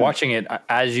 And I'm watching it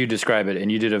as you describe it,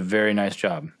 and you did a very nice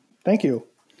job. Thank you.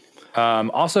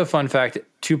 Also, fun fact,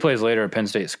 2 plays later, Penn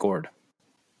State scored.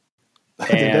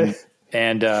 And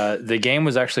the game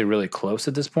was actually really close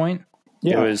at this point.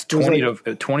 Yeah, it was 20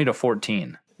 to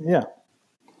 14. Yeah.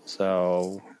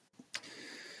 So.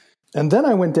 And then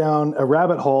I went down a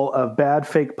rabbit hole of bad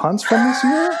fake punts from this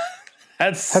year.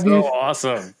 That's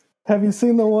awesome. Have you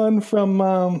seen the one from,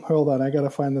 hold on, I got to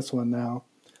find this one now.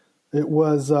 It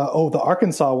was, the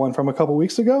Arkansas one from a couple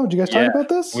weeks ago. Did you guys talk about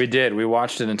this? We did. We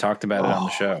watched it and talked about it on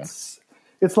the show.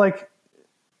 It's like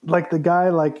the guy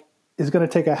like is going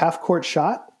to take a half-court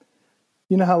shot.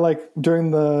 You know how like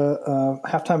during the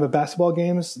halftime of basketball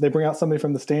games, they bring out somebody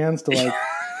from the stands to like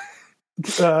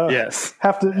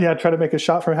have to try to make a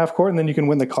shot from half court, and then you can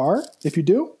win the car if you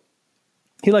do.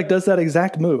 He like does that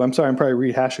exact move. I'm sorry, I'm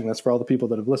probably rehashing this for all the people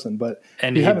that have listened, but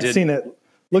if you haven't seen it,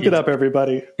 look it up,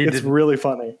 everybody. It's really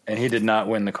funny. And he did not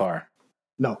win the car.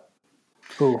 No.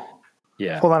 Ooh.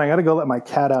 Yeah. Hold on, I got to go let my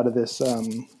cat out of this, out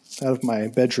of my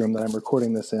bedroom that I'm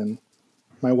recording this in.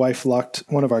 My wife locked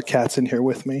one of our cats in here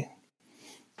with me.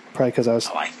 Probably because I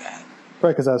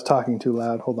was talking too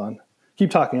loud. Hold on.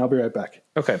 Keep talking. I'll be right back.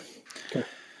 Okay.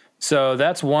 So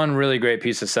that's one really great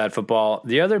piece of sad football.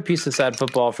 The other piece of sad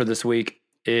football for this week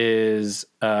is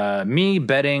me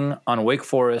betting on Wake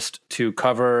Forest to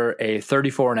cover a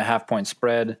 34.5-point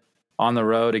spread on the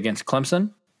road against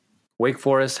Clemson. Wake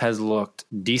Forest has looked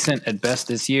decent at best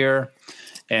this year,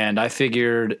 and I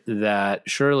figured that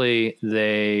surely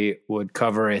they would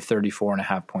cover a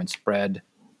 34.5-point spread.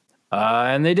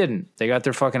 And they didn't. They got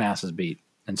their fucking asses beat.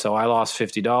 And so I lost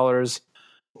 $50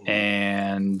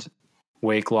 and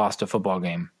Wake lost a football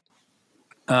game.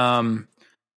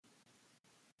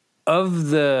 Of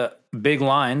the big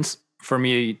lines for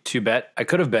me to bet, I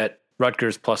could have bet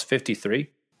Rutgers plus 53.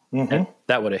 And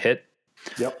that would have hit.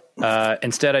 Yep.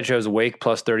 Instead, I chose Wake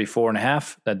plus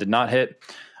 34.5. That did not hit.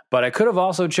 But I could have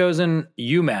also chosen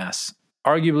UMass,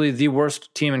 arguably the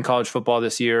worst team in college football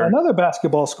this year. Another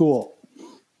basketball school.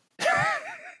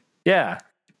 Yeah.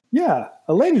 Yeah,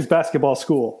 a ladies' basketball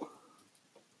school.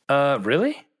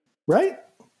 Really? Right?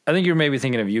 I think you're maybe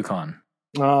thinking of UConn.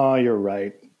 Oh, you're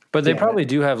right. But they probably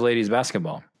do have ladies'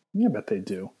 basketball. Yeah, I bet they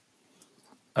do.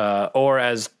 Or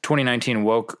as 2019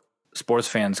 woke sports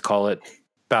fans call it,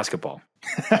 basketball.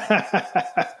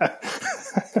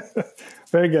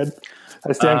 Very good.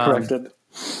 I stand corrected.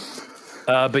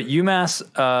 But UMass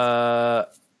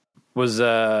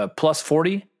was plus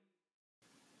 40,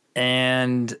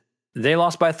 and they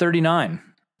lost by 39.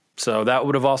 So that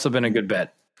would have also been a good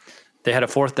bet. They had a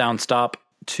 4th down stop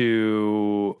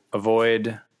to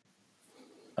avoid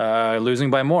losing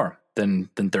by more than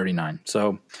 39.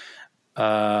 So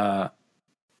I'm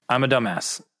a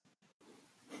dumbass.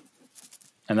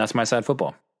 And that's my sad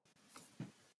football.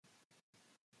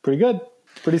 Pretty good.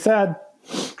 Pretty sad.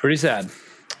 Pretty sad.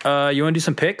 You want to do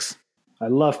some picks? I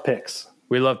love picks.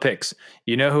 We love picks.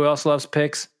 You know who else loves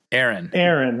picks? Aaron.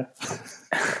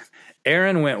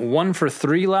 Aaron went 1 for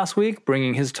 3 last week,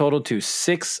 bringing his total to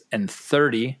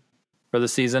 6-30 for the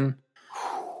season.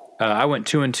 I went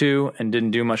 2-2 and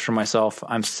didn't do much for myself.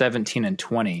 I'm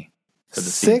 17-20 for the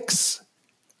season.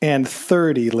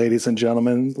 6-30, ladies and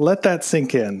gentlemen. Let that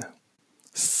sink in.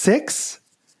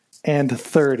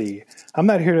 6-30. I'm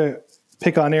not here to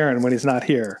pick on Aaron when he's not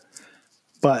here,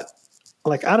 but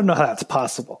I don't know how that's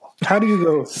possible. How do you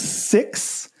go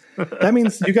 6? That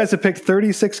means you guys have picked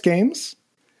 36 games,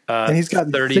 and he's got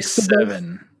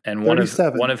 37, and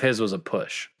 37. One of his was a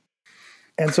push.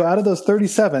 And so out of those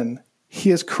 37,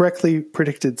 he has correctly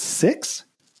predicted 6?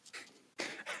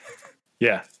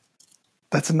 Yeah.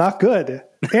 That's not good.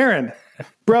 Aaron,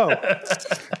 bro,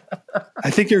 I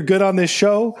think you're good on this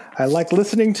show. I like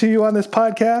listening to you on this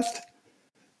podcast.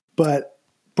 But,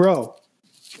 bro,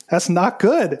 that's not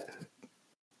good.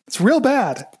 It's real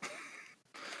bad.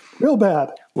 Real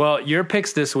bad. Well, your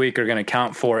picks this week are going to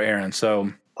count for Aaron,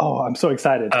 so... Oh, I'm so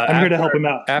excited. I'm here to help him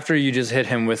out. After you just hit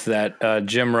him with that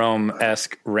Jim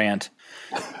Rome-esque rant,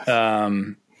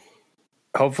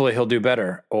 hopefully he'll do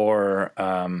better. Or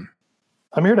I'm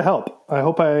here to help. I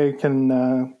hope I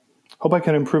can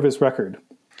improve his record.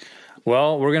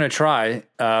 Well, we're going to try.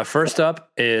 First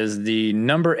up is the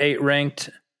number 8 ranked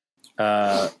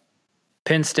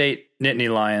Penn State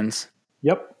Nittany Lions.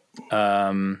 Yep.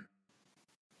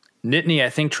 Nittany, I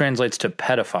think, translates to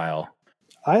pedophile.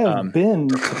 I have been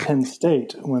to Penn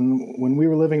State. When we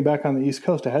were living back on the East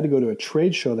Coast, I had to go to a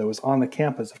trade show that was on the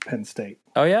campus of Penn State.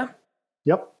 Oh, yeah?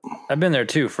 Yep. I've been there,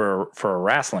 too, for a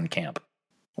wrestling camp.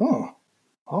 Oh,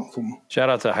 awesome. Shout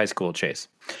out to high school Chase.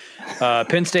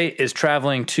 Penn State is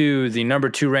traveling to the number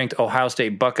 2 ranked Ohio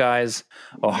State Buckeyes.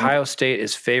 Ohio State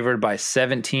is favored by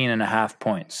 17.5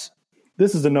 points.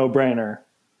 This is a no-brainer.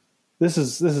 This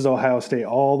is Ohio State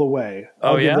all the way.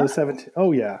 I'll give those 17.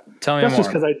 Oh, yeah. Tell me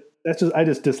more. I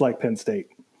just dislike Penn State.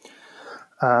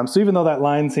 So even though that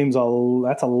line seems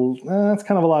that's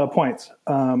kind of a lot of points,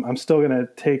 I'm still going to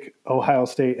take Ohio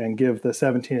State and give the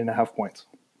 17.5 points.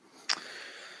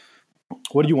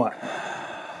 What do you want?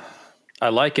 I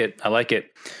like it.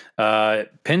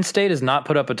 Penn State has not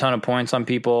put up a ton of points on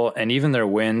people, and even their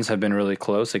wins have been really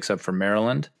close, except for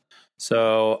Maryland.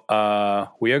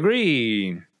 So we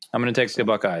agree. I'm going to take the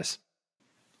Buckeyes.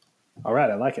 All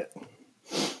right, I like it.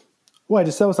 Well,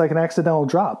 that was like an accidental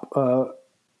drop.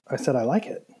 I said I like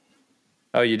it.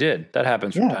 Oh, you did? That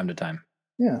happens from time to time.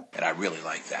 Yeah. And I really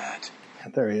like that.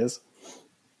 There he is.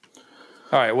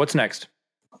 All right, what's next?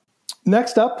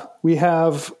 Next up, we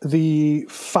have the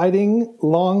Fighting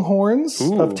Longhorns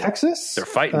of Texas. They're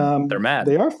fighting. They're mad.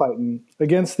 They are fighting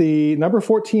against the number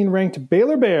 14 ranked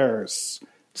Baylor Bears.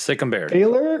 Sick 'em Bears.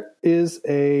 Baylor is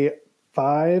a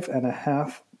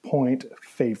 5.5 point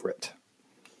favorite.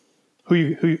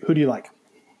 Who do you like?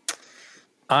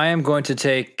 I am going to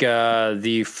take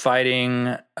the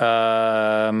Fighting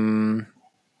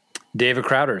David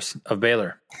Crowders of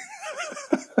Baylor.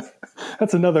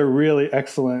 That's another really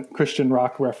excellent Christian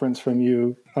rock reference from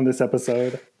you on this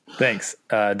episode. Thanks.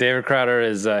 David Crowder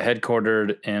is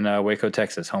headquartered in Waco,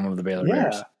 Texas, home of the Baylor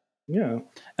Bears. Yeah.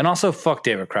 And also fuck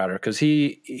David Crowder because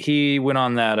he went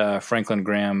on that Franklin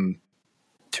Graham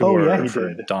tour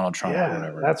for Donald Trump or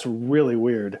whatever. That's really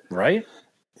weird. Right?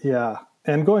 Yeah.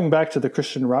 And going back to the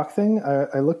Christian rock thing,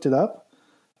 I looked it up.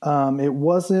 It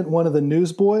wasn't one of the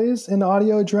newsboys in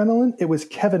Audio Adrenaline. It was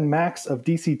Kevin Max of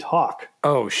DC Talk.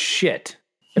 Oh, shit.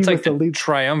 It's like the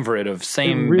triumvirate of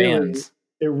same bands.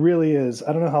 It really is.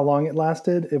 I don't know how long it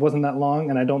lasted. It wasn't that long,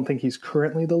 and I don't think he's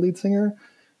currently the lead singer.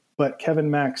 But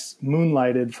Kevin Max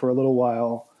moonlighted for a little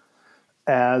while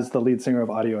as the lead singer of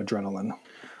Audio Adrenaline.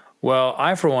 Well,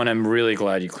 I, for one, am really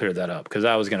glad you cleared that up because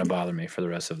that was going to bother me for the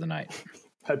rest of the night.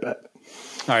 I bet.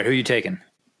 All right, who are you taking?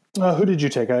 Who did you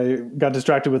take? I got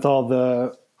distracted with all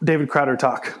the David Crowder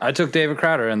talk. I took David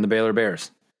Crowder and the Baylor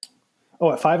Bears.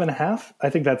 Oh, at 5.5? I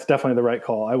think that's definitely the right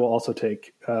call. I will also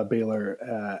take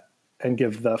Baylor and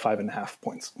give the 5.5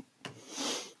 points.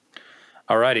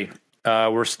 All righty.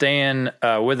 We're staying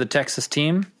with the Texas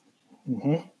team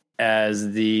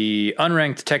as the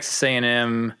unranked Texas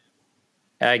A&M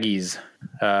Aggies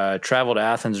travel to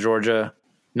Athens, Georgia.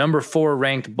 Number 4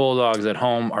 ranked Bulldogs at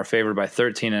home are favored by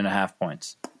 13.5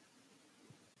 points.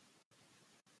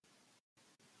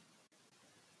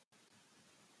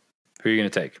 Who are you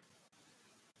going to take?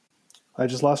 I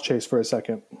just lost Chase for a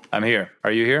second. I'm here.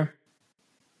 Are you here?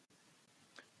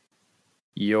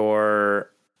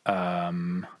 Your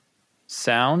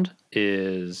sound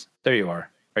is... There you are.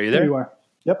 Are you there? There you are.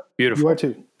 Yep. Beautiful. You are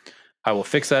too. I will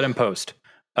fix that in post.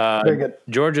 Very good.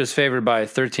 Georgia's favored by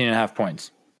 13.5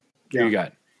 points. Who you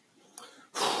got?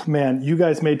 Man, you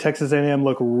guys made Texas A&M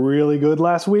look really good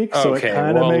last week, so it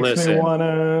kind of makes me want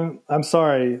to. I'm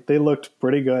sorry, they looked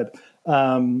pretty good,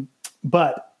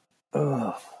 but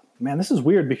man, this is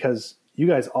weird because you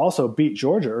guys also beat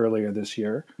Georgia earlier this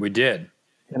year. We did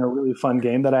in a really fun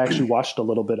game that I actually watched a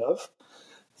little bit of.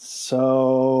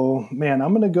 So, man,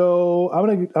 I'm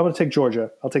gonna take Georgia.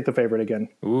 I'll take the favorite again.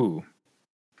 Ooh,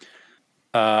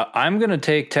 I'm gonna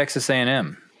take Texas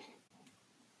A&M.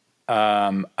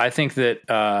 I think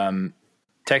that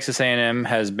Texas A&M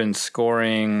has been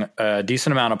scoring a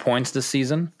decent amount of points this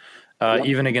season,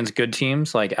 even against good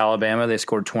teams like Alabama. They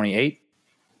scored 28,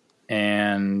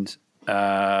 and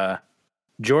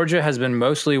Georgia has been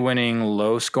mostly winning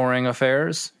low-scoring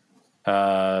affairs.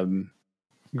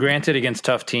 Granted, against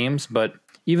tough teams, but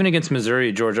even against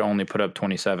Missouri, Georgia only put up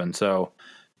 27. So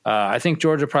I think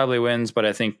Georgia probably wins, but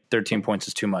I think 13 points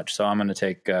is too much. So I'm going to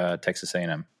take Texas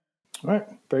A&M. All right,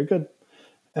 very good.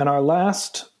 And our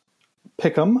last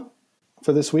pick'em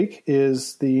for this week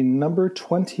is the number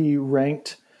 20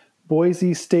 ranked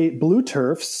Boise State Blue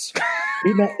Turfs.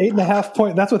 8.5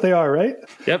 point. That's what they are, right?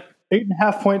 Yep.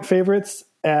 8.5 point favorites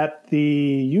at the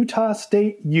Utah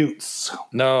State Utes.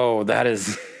 No, that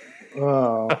is.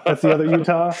 Oh, that's the other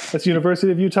Utah. That's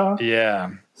University of Utah.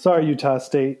 Yeah. Sorry, Utah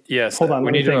State. Yes. Hold on.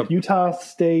 Let me think. Utah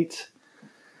State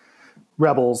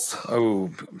Rebels.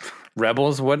 Oh,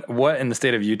 Rebels. What in the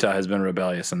state of Utah has been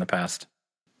rebellious in the past?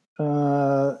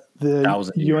 The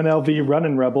UNLV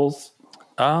Running Rebels.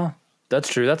 Oh, that's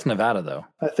true. That's Nevada, though.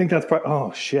 I think that's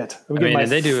oh shit. I mean,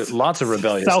 they do lots of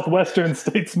rebellious Southwestern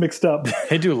states mixed up.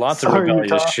 They do lots of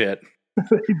rebellious Utah. Shit.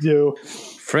 They do.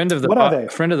 Friend of the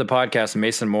podcast,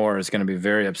 Mason Moore, is going to be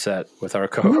very upset with our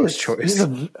co-host choice.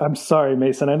 I'm sorry,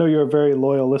 Mason. I know you're a very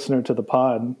loyal listener to the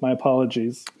pod. My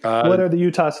apologies. What are the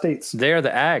Utah states? They are the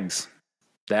Ags.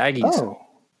 The Aggies. Oh,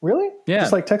 really? Yeah.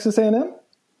 Just like Texas A&M?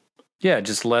 Yeah,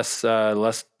 just less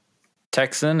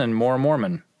Texan and more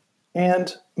Mormon.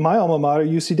 And my alma mater,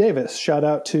 UC Davis. Shout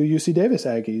out to UC Davis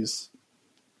Aggies.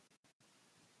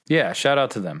 Yeah, shout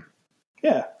out to them.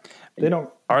 Yeah. They don't.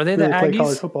 Are they really the play Aggies?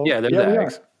 college football. Yeah, they're the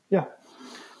Aggies. Yeah.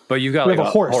 But you've got like a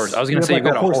horse. I was going to say you've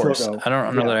got a horse. Logo. I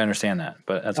don't know that I understand that,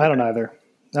 but that's I don't either.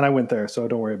 And I went there, so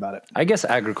don't worry about it. I guess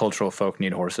agricultural folk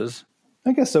need horses.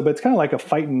 I guess so, but it's kind of like a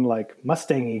fighting, like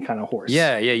Mustang-y kind of horse.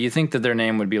 Yeah. You think that their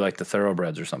name would be like the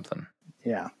Thoroughbreds or something.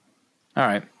 Yeah. All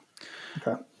right.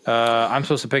 Okay. I'm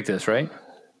supposed to pick this, right?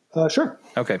 Sure.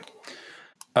 Okay.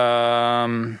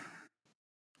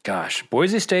 Gosh,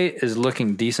 Boise State is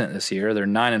looking decent this year. They're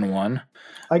 9-1.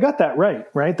 I got that right?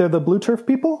 They're the blue turf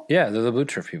people? Yeah, they're the blue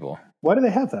turf people. Why do they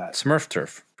have that? Smurf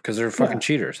turf, because they're fucking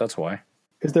cheaters. That's why.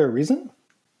 Is there a reason?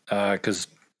 Because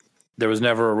there was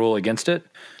never a rule against it.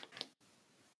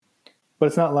 But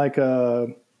it's not like a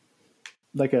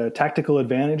tactical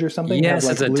advantage or something? Yes,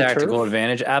 it's a tactical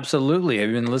advantage. Absolutely. Have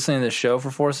you been listening to this show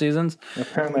for 4 seasons?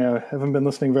 Apparently, I haven't been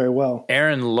listening very well.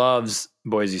 Aaron loves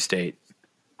Boise State.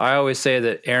 I always say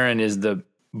that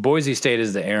Boise State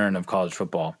is the Aaron of college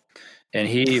football. And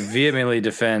he vehemently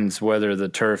defends whether the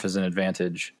turf is an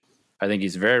advantage. I think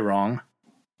he's very wrong.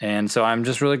 And so I'm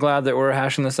just really glad that we're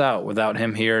hashing this out without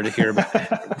him here to hear about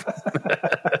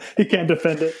it. He can't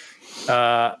defend it.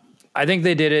 I think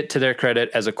they did it to their credit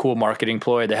as a cool marketing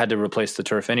ploy. They had to replace the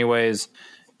turf anyways.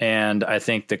 And I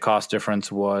think the cost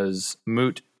difference was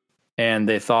moot. And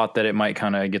they thought that it might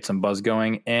kind of get some buzz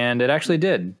going. And it actually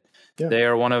did. Yeah. They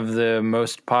are one of the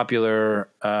most popular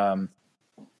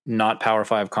not Power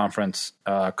 5 conference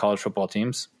college football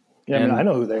teams. Yeah, I mean, I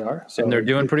know who they are. So and they're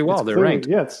doing pretty well. They're ranked.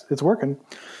 Yeah, it's working.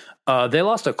 They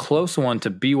lost a close one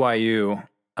to BYU.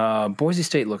 Boise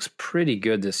State looks pretty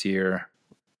good this year.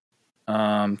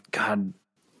 God,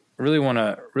 really want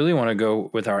to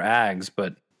go with our Ags,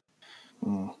 but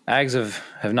Ags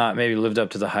have not maybe lived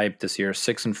up to the hype this year.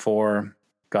 6-4,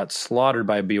 got slaughtered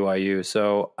by BYU.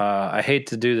 So I hate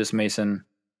to do this, Mason,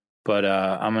 but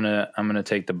I'm gonna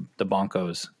take the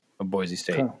Broncos of Boise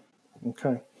State.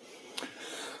 Okay.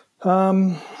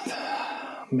 Man,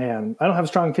 I don't have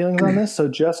strong feelings on this. So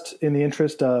just in the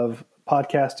interest of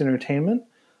podcast entertainment,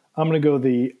 I'm going to go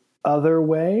the other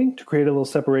way to create a little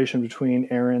separation between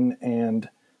Aaron and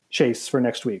Chase for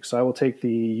next week. So I will take the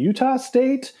Utah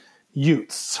State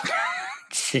Utes.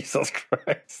 Jesus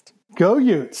Christ. Go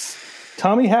Utes.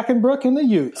 Tommy Hackenbrook and the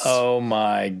Utes. Oh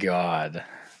my God.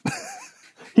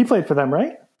 He played for them,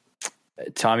 right?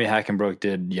 Tommy Hackenbrook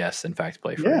did, yes, in fact,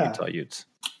 play for the Utah Utes.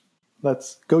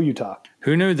 Let's go Utah.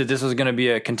 Who knew that this was going to be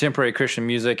a contemporary Christian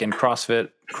music and CrossFit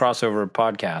crossover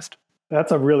podcast?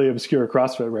 That's a really obscure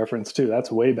CrossFit reference, too.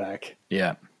 That's way back.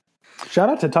 Yeah. Shout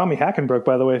out to Tommy Hackenbrook,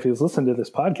 by the way, if he's listened to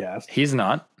this podcast. He's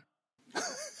not.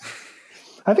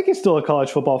 I think he's still a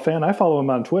college football fan. I follow him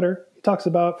on Twitter. He talks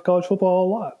about college football a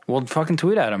lot. Well, fucking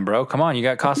tweet at him, bro. Come on, you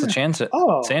got Costa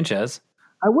Sanchez.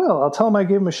 I will. I'll tell him I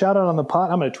gave him a shout out on the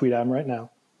pod. I'm going to tweet at him right now.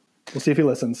 We'll see if he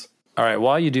listens. All right.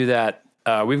 While you do that,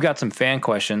 we've got some fan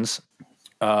questions.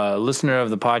 Listener of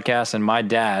the podcast and my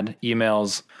dad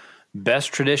emails,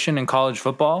 best tradition in college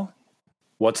football?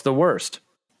 What's the worst?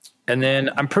 And then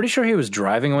I'm pretty sure he was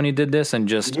driving when he did this and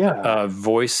just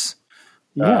voice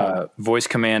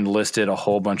command listed a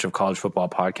whole bunch of college football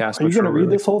podcasts. Are you going to read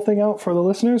this whole thing out for the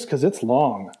listeners? Because it's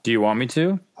long. Do you want me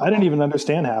to? I didn't even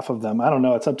understand half of them. I don't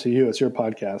know. It's up to you. It's your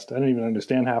podcast. I didn't even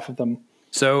understand half of them.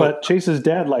 But Chase's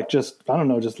dad, just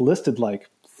listed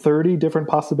 30 different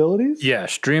possibilities. Yeah.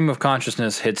 Stream of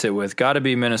consciousness hits it with gotta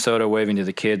be Minnesota waving to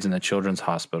the kids in the children's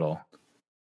hospital,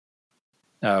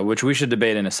 which we should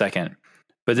debate in a second.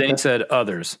 But then he said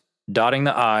others, dotting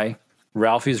the I,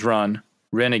 Ralphie's Run,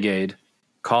 Renegade,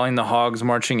 Calling the Hogs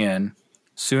Marching In,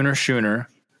 Sooner Schooner,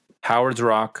 Howard's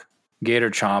Rock,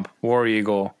 Gator Chomp, War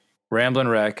Eagle, Ramblin'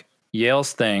 Wreck,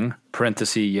 Yale's Thing,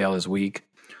 parenthesis, Yale is weak,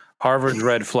 Harvard's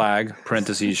Red Flag,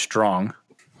 parenthesis, strong.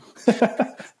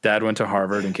 Dad went to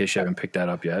Harvard, in case you haven't picked that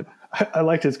up yet. I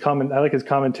liked his comment. I like his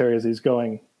commentary as he's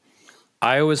going.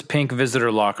 Iowa's Pink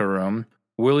Visitor Locker Room,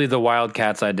 Willie the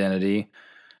Wildcat's Identity.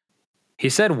 He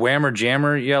said Whammer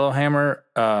Jammer Yellowhammer,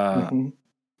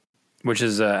 which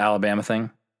is an Alabama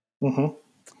thing.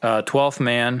 12th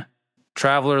Man,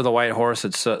 Traveler the White Horse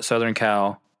at Southern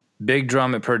Cal, Big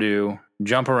Drum at Purdue,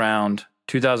 Jump Around,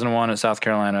 2001 at South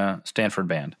Carolina, Stanford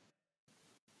Band.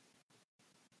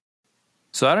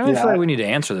 So I don't even feel like we need to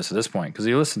answer this at this point because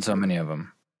you listed so many of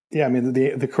them. Yeah, I mean,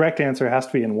 the correct answer has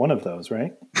to be in one of those,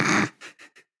 right?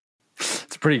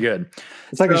 It's pretty good.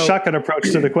 It's like a shotgun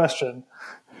approach to the question.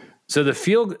 So the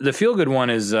feel good one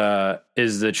is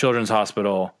the Children's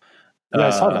Hospital. Yeah, I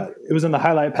saw that. It was in the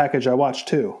highlight package I watched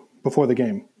too before the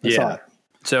game. I saw it.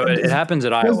 So it happens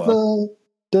at Iowa.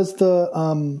 Does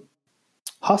the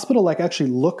hospital actually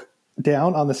look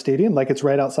down on the stadium, like it's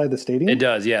right outside the stadium? It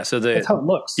does, yeah. So that's how it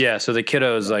looks. Yeah, so the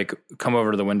kiddos come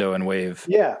over to the window and wave.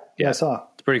 Yeah, I saw.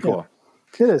 It's pretty cool.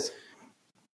 Yeah, it is.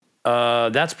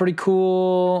 That's pretty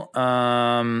cool.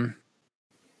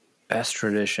 Best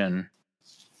tradition.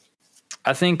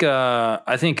 I think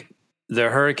the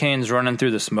Hurricanes running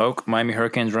through the smoke, Miami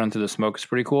Hurricanes running through the smoke is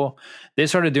pretty cool. They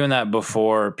started doing that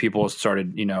before people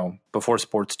started, before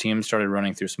sports teams started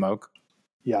running through smoke.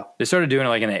 Yeah. They started doing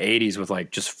it in the 80s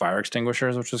with just fire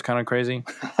extinguishers, which was kind of crazy.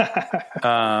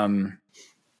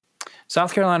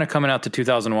 South Carolina coming out to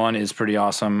 2001 is pretty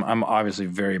awesome. I'm obviously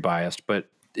very biased, but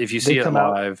if you see it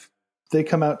live. They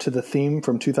come out to the theme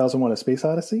from 2001 A Space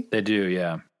Odyssey? They do,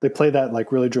 yeah. They play that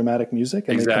really dramatic music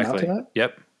and they come out to that?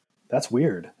 Yep. That's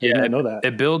weird. Yeah, I didn't know that.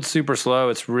 It builds super slow.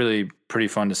 It's really pretty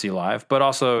fun to see live. But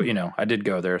also, I did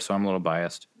go there, so I'm a little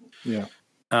biased. Yeah.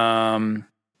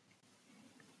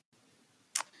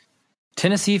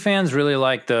 Tennessee fans really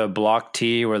like the block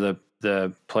tee where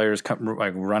the players come,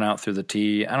 run out through the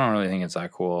tee. I don't really think it's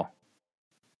that cool.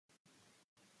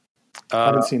 I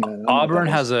haven't seen that. Auburn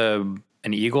has an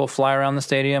eagle fly around the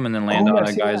stadium and then land on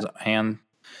a guy's hand.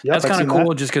 Yep, that's kind of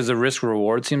cool just because the risk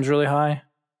reward seems really high.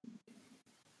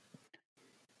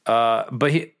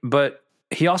 But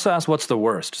he also asked what's the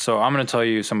worst. So I'm going to tell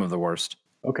you some of the worst.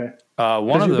 Okay.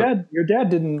 Your dad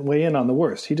didn't weigh in on the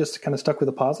worst. He just kind of stuck with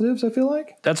the positives, I feel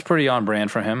like. That's pretty on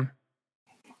brand for him.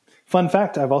 Fun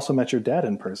fact, I've also met your dad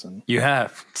in person. You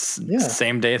have. Yeah.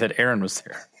 Same day that Aaron was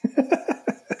there.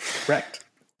 Correct.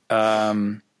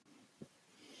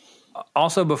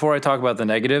 Also, before I talk about the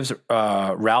negatives,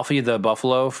 Ralphie the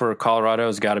Buffalo for Colorado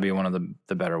has got to be one of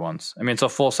the better ones. I mean, it's a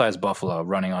full-size buffalo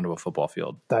running onto a football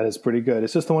field. That is pretty good.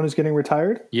 Is this the one who's getting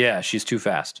retired? Yeah, she's too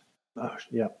fast. Oh,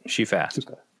 yeah. She's fast.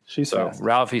 She's fast.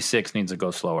 Ralphie 6 needs to go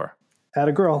slower.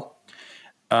 Atta girl.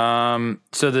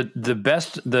 So the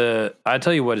best, I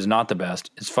tell you what is not the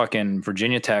best, is fucking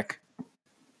Virginia Tech.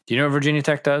 Do you know what Virginia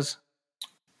Tech does?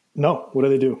 No. What do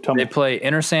they do? Tell me. They play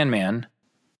Enter Sandman.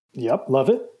 Yep. Love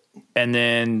it. And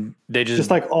then they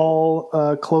just like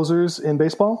all closers in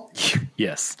baseball?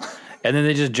 Yes. And then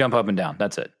they just jump up and down.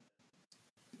 That's it.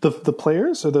 The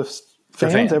players or the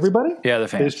fans, everybody? Yeah, the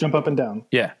fans. They just jump up and down.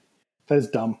 Yeah. That is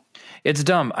dumb. It's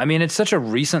dumb. I mean, it's such a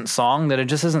recent song that it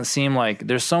just doesn't seem like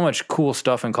there's so much cool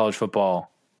stuff in college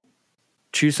football.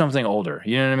 Choose something older.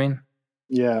 You know what I mean?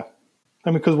 Yeah.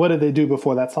 I mean, because what did they do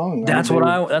before that song? That's what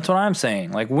I'm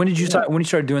saying. When did you start? When you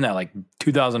started doing that?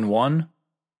 2001?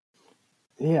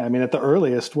 Yeah, I mean, at the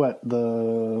earliest,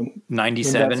 the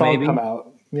 97 maybe come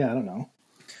out. Yeah, I don't know.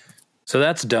 So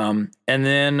that's dumb. And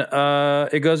then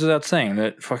it goes without saying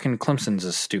that fucking Clemson's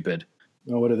is stupid.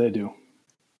 Oh, what do they do?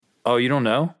 Oh, you don't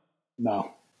know?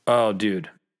 No. Oh, dude.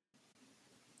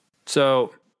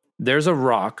 So there's a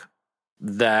rock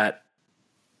that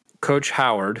Coach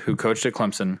Howard, who coached at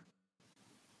Clemson,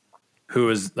 who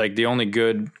is like the only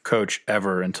good coach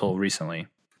ever until recently,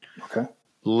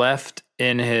 left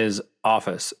in his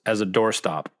office as a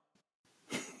doorstop.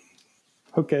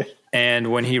 Okay.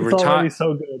 And when he retired, already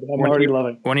so good. I'm already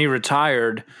loving. When he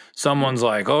retired, someone's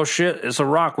like, "Oh shit, it's a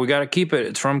rock. We got to keep it.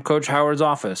 It's from Coach Howard's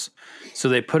office." So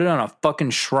they put it on a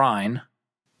fucking shrine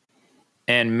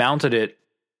and mounted it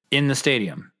in the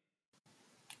stadium.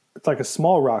 It's like a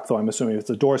small rock, though. I'm assuming it's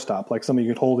a doorstop, like something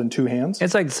you could hold in two hands.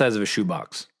 It's like the size of a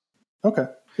shoebox. Okay.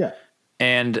 Yeah.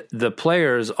 And the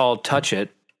players all touch it,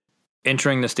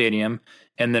 entering the stadium,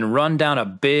 and then run down a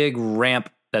big ramp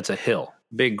that's a hill,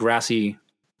 big grassy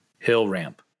hill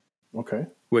ramp. Okay.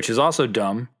 Which is also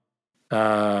dumb.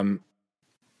 And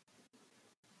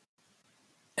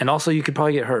also you could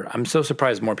probably get hurt. I'm so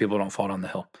surprised more people don't fall down the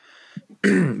hill.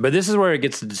 But this is where it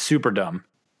gets super dumb.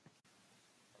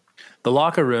 The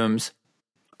locker rooms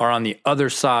are on the other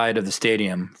side of the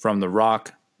stadium from the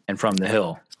rock and from the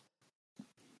hill.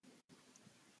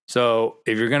 So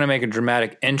if you're going to make a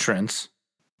dramatic entrance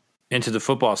into the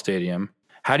football stadium,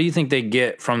 how do you think they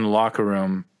get from the locker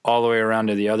room all the way around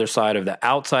to the other side of the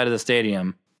outside of the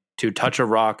stadium to touch a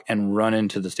rock and run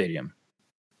into the stadium?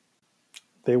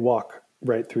 They walk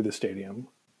right through the stadium.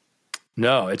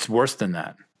 No, it's worse than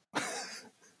that.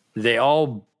 They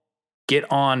all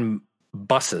get on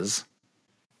buses,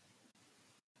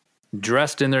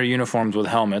 dressed in their uniforms with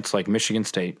helmets like Michigan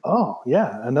State. Oh,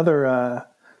 yeah. Another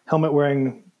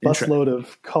helmet-wearing busload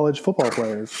of college football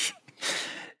players.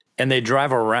 And they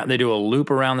drive around. They do a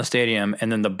loop around the stadium, and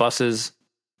then the buses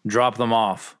drop them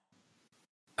off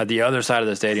at the other side of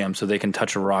the stadium so they can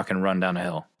touch a rock and run down a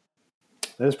hill.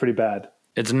 That is pretty bad.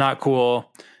 It's not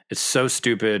cool. It's so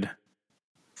stupid.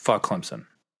 Fuck Clemson.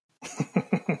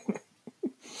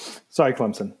 Sorry,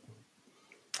 Clemson.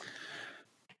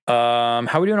 How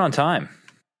are we doing on time?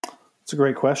 It's a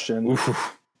great question.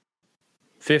 Oof.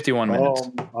 51 minutes.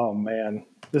 Oh, man.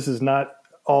 This is not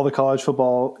all the college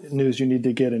football news you need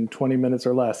to get in 20 minutes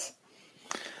or less.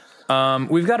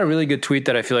 We've got a really good tweet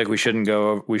that I feel like we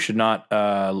should not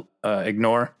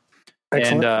ignore.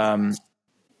 Excellent. And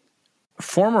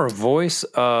former voice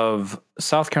of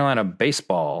South Carolina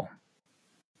baseball,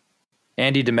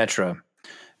 Andy Demetra,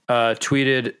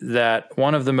 tweeted that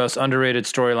one of the most underrated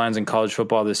storylines in college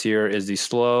football this year is the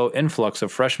slow influx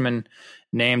of freshmen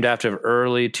named after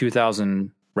early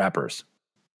 2000 rappers.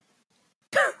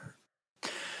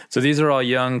 So these are all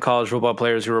young college football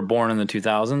players who were born in the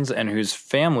 2000s and whose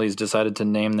families decided to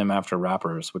name them after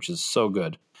rappers, which is so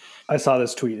good. I saw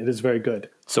this tweet. It is very good.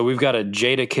 So we've got a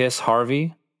Jadakiss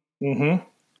Harvey. Mm-hmm.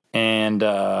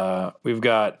 And we've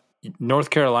got North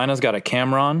Carolina's got a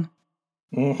Cameron.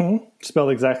 Mm-hmm.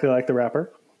 Spelled exactly like the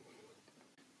rapper.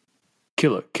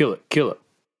 Kill it, kill it, kill it.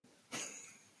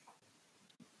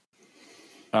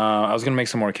 I was going to make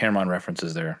some more Cameron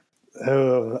references there.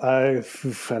 Oh, I'd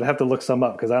have to look some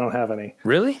up because I don't have any.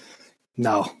 Really?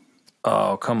 No.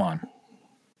 Oh, come on.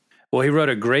 Well, he wrote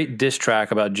a great diss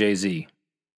track about Jay-Z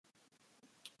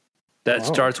that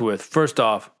starts with, "First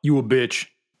off, you a bitch."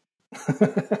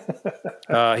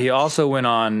 He also went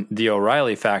on the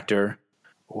O'Reilly Factor.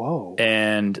 Whoa.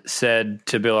 And said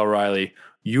to Bill O'Reilly,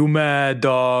 "You mad,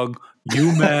 dog?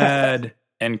 You mad?"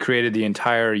 And created the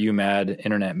entire "You mad"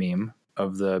 internet meme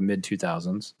of the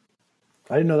mid-2000s.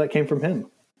 I didn't know that came from him.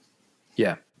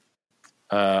 Yeah.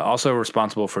 Also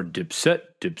responsible for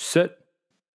Dipset.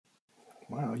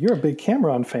 Wow, you're a big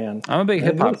Cameron fan. I'm a big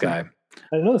hip-hop guy. I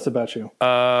didn't know this about you.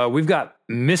 We've got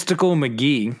Mystical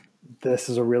McGee. This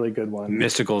is a really good one.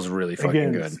 Mystical's really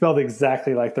fucking good. Spelled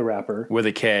exactly like the rapper. With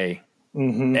a K.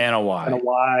 Mm-hmm. And a Y. And a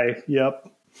Y, yep.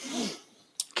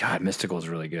 God, Mystical's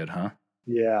really good, huh?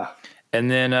 Yeah. And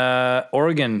then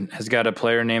Oregon has got a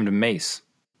player named Mace.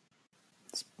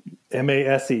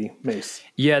 M-A-S-E, Mace.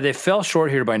 Yeah, they fell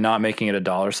short here by not making it a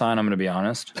 $, I'm going to be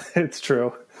honest. It's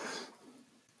true.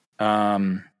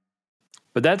 But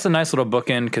that's a nice little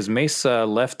bookend because Mace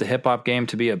left the hip-hop game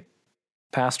to be a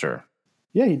pastor.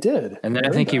 Yeah, he did. And then I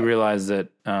think he realized that...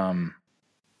 well,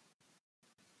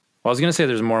 I was going to say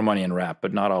there's more money in rap,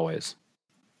 but not always.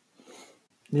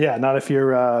 Yeah, not if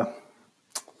you're...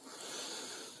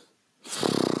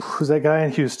 who's that guy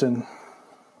in Houston?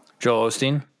 Joel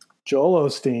Osteen? Joel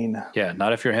Osteen. Yeah,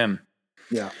 not if you're him.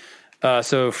 Yeah.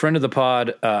 So friend of the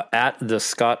pod, at the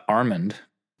Scott Armand,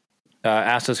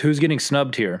 asked us who's getting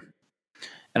snubbed here.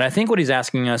 And I think what he's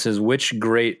asking us is which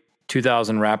great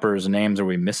 2000 rappers' names are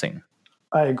we missing?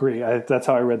 I agree. That's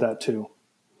how I read that too.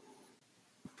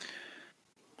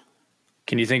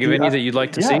 Can you think of any that you'd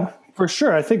like to see? For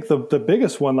sure. I think the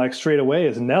biggest one, like straight away,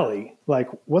 is Nelly. Like,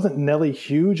 wasn't Nelly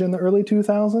huge in the early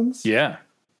 2000s? Yeah.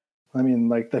 I mean,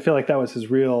 like, I feel like that was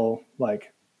his real,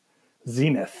 like,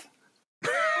 zenith.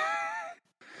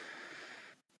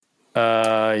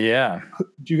 Yeah.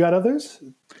 Do you got others?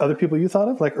 Other people you thought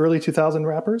of, like early 2000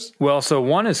 rappers? Well, so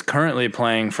one is currently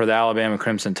playing for the Alabama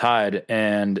Crimson Tide,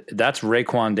 and that's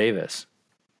Raekwon Davis.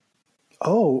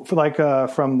 Oh, for like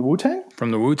from the Wu-Tang? From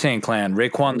the Wu-Tang Clan,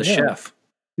 Raekwon the Chef.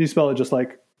 You spell it just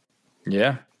like...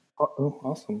 Yeah. Oh,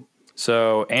 awesome.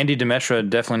 So Andy Demetra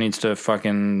definitely needs to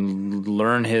fucking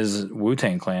learn his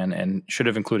Wu-Tang Clan and should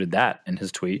have included that in his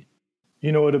tweet.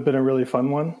 You know what would have been a really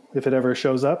fun one if it ever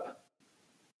shows up?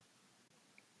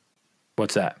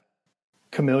 What's that?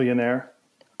 Chameleonaire.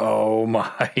 Oh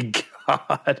my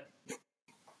God.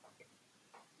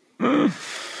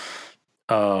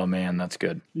 Oh man, that's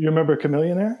good. You remember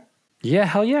Chameleonaire? Yeah,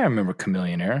 hell yeah, I remember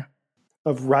Chameleonaire.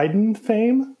 Of Raiden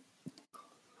fame?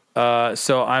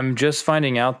 So I'm just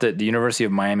finding out that the University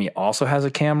of Miami also has a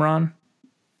Cameron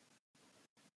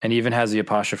and even has the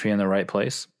apostrophe in the right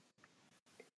place.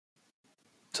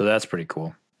 So that's pretty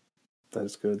cool. That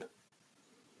is good.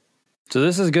 So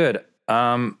this is good.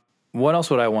 What else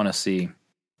would I want to see?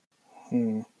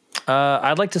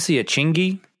 I'd like to see a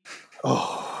Chingy.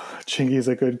 Oh, Chingy's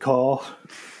a good call.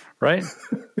 Right?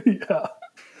 Yeah.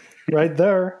 Right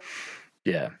there.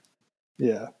 Yeah.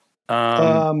 Yeah.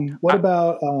 What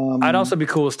about... I'd also be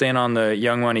cool staying on the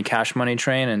Young Money, Cash Money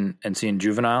train and seeing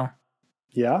Juvenile.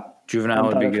 Yeah? Juvenile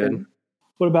would be good.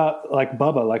 What about like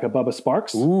Bubba, like a Bubba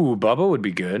Sparks? Ooh, Bubba would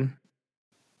be good.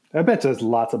 I bet there's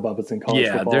lots of Bubbas in college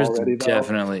football there's already, though.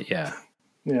 definitely, yeah.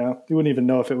 Yeah, you wouldn't even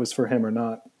know if it was for him or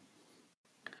not.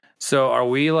 So are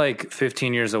we like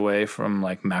 15 years away from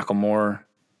like Macklemore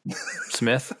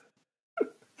Smith?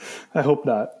 I hope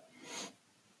not.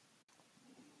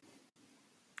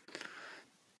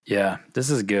 Yeah, this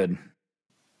is good.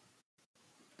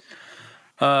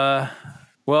 Well,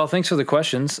 thanks for the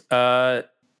questions.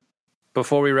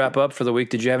 Before we wrap up for the week,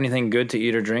 did you have anything good to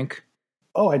eat or drink?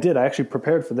 Oh, I did. I actually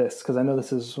prepared for this because I know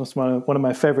this is one of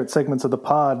my favorite segments of the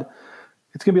pod.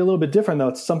 It's going to be a little bit different, though.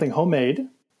 It's something homemade.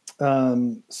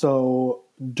 So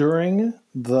during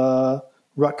the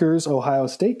Rutgers-Ohio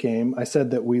State game, I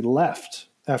said that we left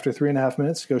after 3.5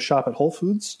 minutes to go shop at Whole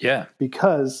Foods. Yeah.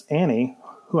 Because Annie,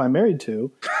 who I'm married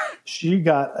to, she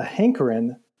got a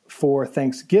hankering for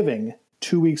Thanksgiving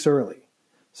 2 weeks early.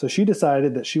 So she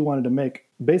decided that she wanted to make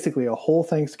basically a whole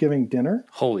Thanksgiving dinner.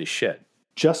 Holy shit.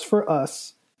 Just for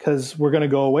us, because we're going to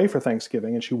go away for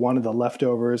Thanksgiving, and she wanted the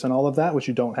leftovers and all of that, which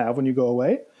you don't have when you go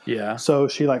away. Yeah. So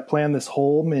she like planned this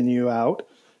whole menu out,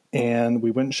 and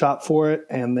we went and shopped for it.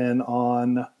 And then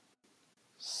on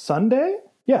Sunday,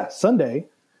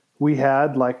 we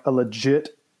had like a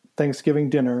legit Thanksgiving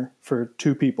dinner for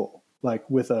 2 people, like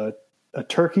with a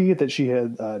turkey that she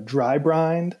had dry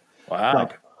brined, wow,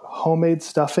 like homemade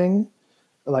stuffing,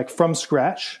 like from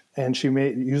scratch, and she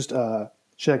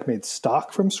made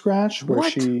stock from scratch where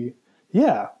what?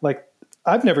 Like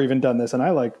I've never even done this, and I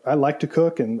like to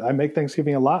cook and I make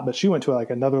Thanksgiving a lot, but she went to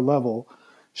like another level.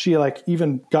 She like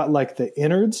even got like the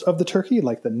innards of the turkey,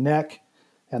 like the neck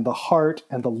and the heart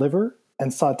and the liver,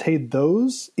 and sauteed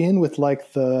those in with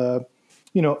like the,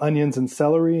 onions and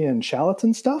celery and shallots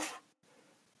and stuff.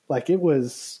 Like it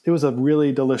was a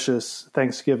really delicious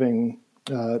Thanksgiving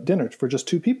dinner for just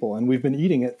 2 people. And we've been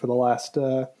eating it for the last,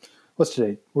 what's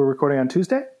today? We're recording on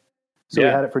Tuesday. So we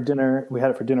had it for dinner. We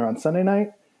had it for dinner on Sunday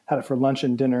night, had it for lunch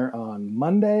and dinner on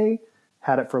Monday,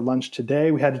 had it for lunch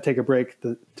today. We had to take a break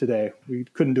today. We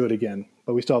couldn't do it again,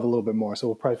 but we still have a little bit more. So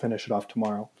we'll probably finish it off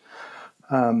tomorrow.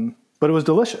 But it was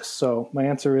delicious. So my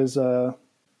answer is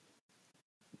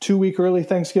 2 week early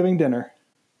Thanksgiving dinner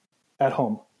at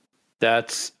home.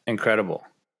 That's incredible.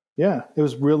 Yeah, it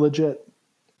was real legit.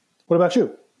 What about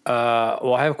you?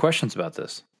 Well, I have questions about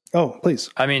this. Oh,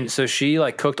 please. I mean, so she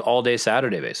like cooked all day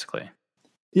Saturday, basically.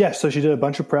 Yeah, so she did a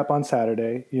bunch of prep on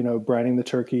Saturday, brining the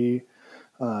turkey,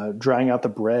 drying out the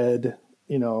bread,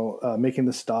 making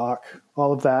the stock,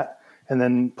 all of that, and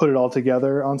then put it all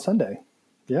together on Sunday.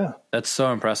 Yeah. That's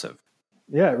so impressive.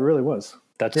 Yeah, it really was.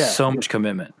 That's so much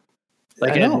commitment.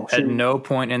 Like at no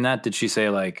point in that did she say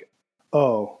like,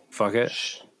 oh, fuck it?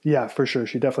 Yeah, for sure.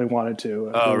 She definitely wanted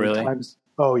to. Oh, really?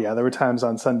 There were times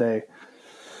on Sunday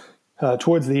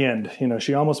towards the end,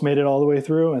 she almost made it all the way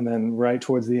through. And then right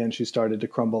towards the end, she started to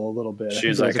crumble a little bit. She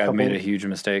was like, I've made a huge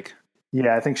mistake.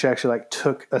 Yeah, I think she actually like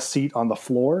took a seat on the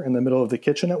floor in the middle of the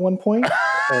kitchen at one point.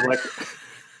 And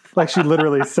like she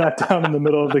literally sat down in the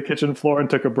middle of the kitchen floor and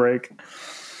took a break.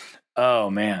 Oh,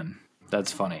 man.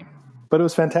 That's funny. But it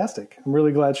was fantastic. I'm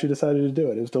really glad she decided to do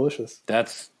it. It was delicious.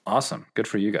 That's Awesome. Good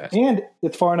for you guys. And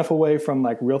it's far enough away from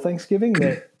like real Thanksgiving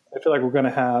that I feel like we're going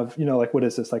to have, like what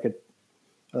is this, like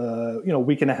a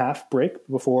week and a half break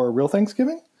before real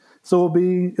Thanksgiving. So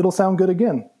it'll sound good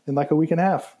again in like a week and a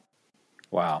half.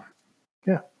 Wow.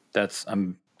 Yeah.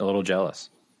 I'm a little jealous.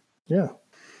 Yeah.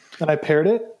 And I paired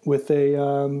it with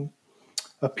a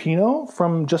Pinot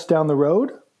from just down the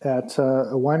road at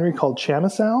a winery called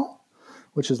Chamisal,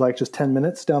 which is like just 10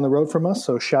 minutes down the road from us.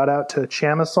 So shout out to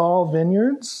Chamisal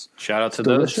Vineyards. Shout out to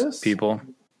delicious. Those people.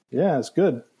 Yeah, it's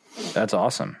good. That's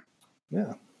awesome.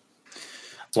 Yeah.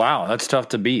 Wow, that's tough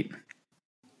to beat.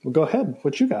 Well, go ahead.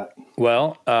 What you got?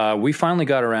 Well, we finally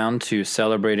got around to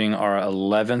celebrating our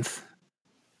 11th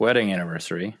wedding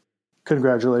anniversary.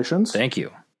 Congratulations. Thank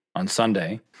you. On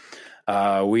Sunday.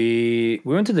 We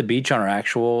went to the beach on our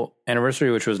actual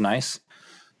anniversary, which was nice.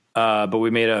 But we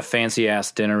made a fancy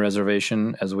ass dinner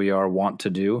reservation, as we are wont to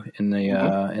do in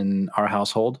in our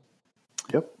household.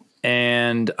 Yep.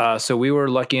 And so we were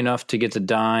lucky enough to get to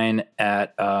dine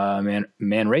at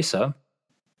Manresa.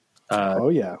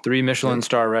 3 Michelin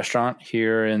star restaurant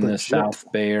here in the South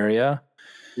Bay Area.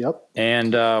 Yep.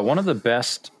 And one of the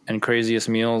best and craziest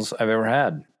meals I've ever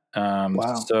had.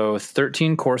 Wow. So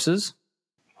 13 courses.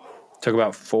 Took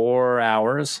about 4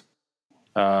 hours.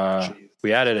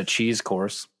 We added a cheese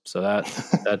course, so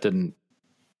that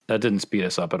didn't speed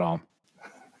us up at all.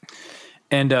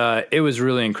 And it was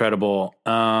really incredible.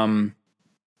 So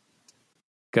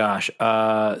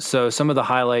some of the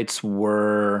highlights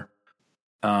were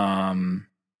on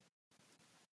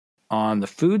the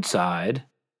food side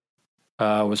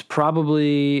was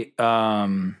probably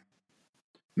there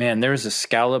was a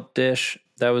scallop dish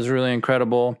that was really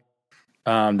incredible.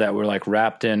 That were like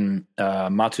wrapped in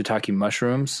matsutake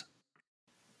mushrooms.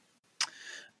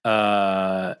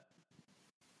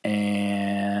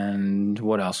 And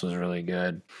what else was really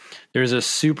good? There's a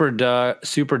super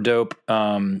dope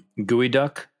gooey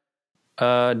duck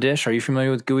dish. Are you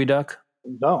familiar with gooey duck?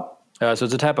 No. So it's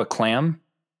a type of clam.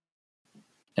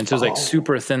 And so it's like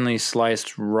super thinly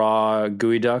sliced raw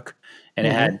gooey duck. And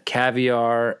it had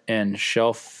caviar and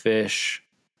shellfish.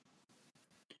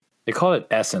 They call it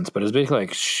essence, but it's basically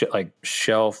like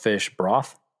shellfish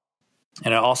broth.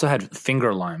 And it also had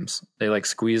finger limes. They like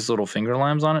squeeze little finger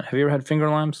limes on it. Have you ever had finger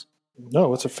limes? No,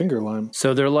 what's a finger lime?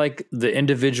 So they're like the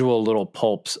individual little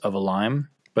pulps of a lime,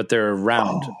 but they're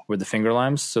round with the finger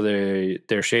limes. So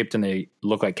they're shaped and they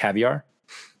look like caviar.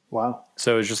 Wow.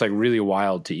 So it's just like really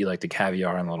wild to eat like the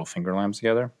caviar and the little finger limes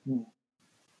together.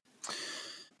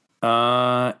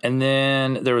 And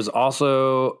then there was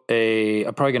also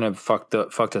I'm probably going to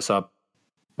fuck this up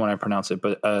when I pronounce it,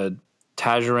 but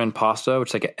Tajarin pasta, which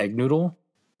is like an egg noodle.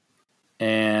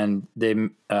 And they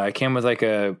came with like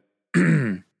a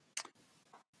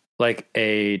like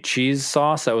a cheese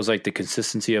sauce that was like the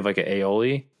consistency of like an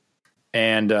aioli.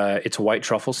 And it's white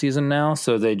truffle season now,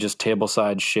 so they just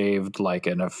tableside shaved like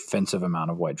an offensive amount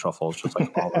of white truffles just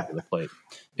like all over the plate.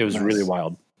 It was really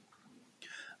wild.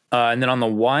 And then on the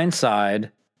wine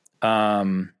side,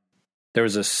 there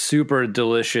was a super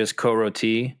delicious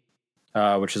Côte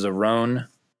Rôtie, which is a Rhone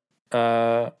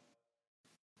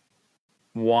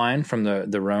wine from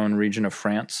the Rhone region of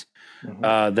France,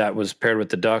 that was paired with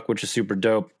the duck, which is super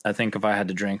dope. I think if I had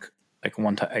to drink like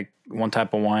one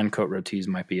type of wine, Côte Rôties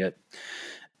might be it.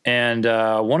 And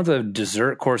one of the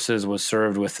dessert courses was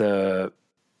served with a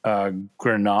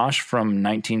Grenache from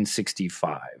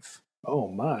 1965. Oh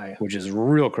my! Which is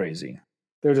real crazy.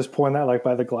 They were just pouring that like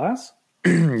by the glass.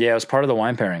 Yeah, it was part of the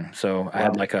wine pairing. So I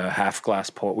had like a half glass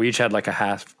pour. We each had like a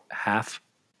half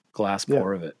glass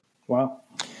pour of it. Wow.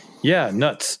 Yeah,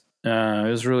 nuts. It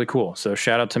was really cool. So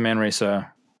shout out to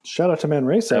Manresa. Shout out to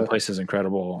Manresa. That place is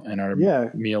incredible, and our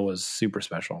meal was super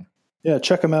special. Yeah,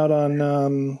 check them out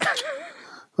on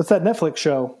what's that Netflix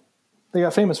show? They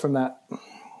got famous from that.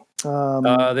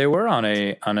 They were on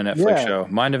a Netflix show,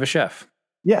 Mind of a Chef.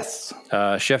 Yes.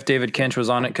 Chef David Kinch was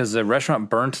on it because the restaurant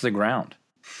burned to the ground,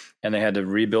 and they had to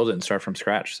rebuild it and start from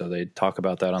scratch. So they talk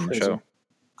about that on the show.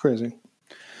 Crazy.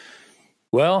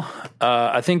 Well,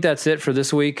 I think that's it for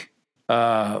this week.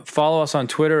 Follow us on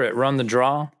Twitter at Run the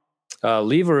Draw.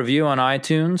 Leave a review on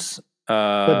iTunes.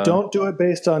 But don't do it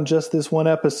based on just this one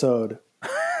episode.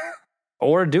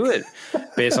 Or do it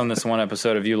based on this one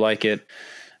episode if you like it.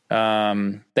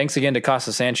 Thanks again to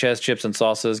Casa Sanchez Chips and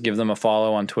Salsas. Give them a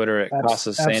follow on Twitter at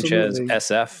Casa Sanchez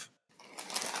SF.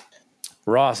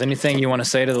 Ross, anything you want to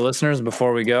say to the listeners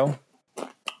before we go?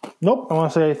 Nope. I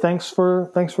want to say thanks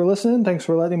for listening. Thanks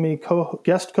for letting me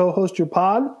guest co-host your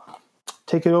pod.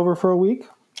 Take it over for a week,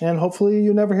 and hopefully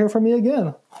you never hear from me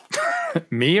again.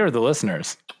 Me or the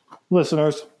listeners?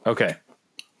 Listeners. Okay.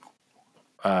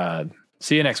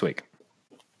 See you next week.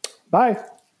 Bye.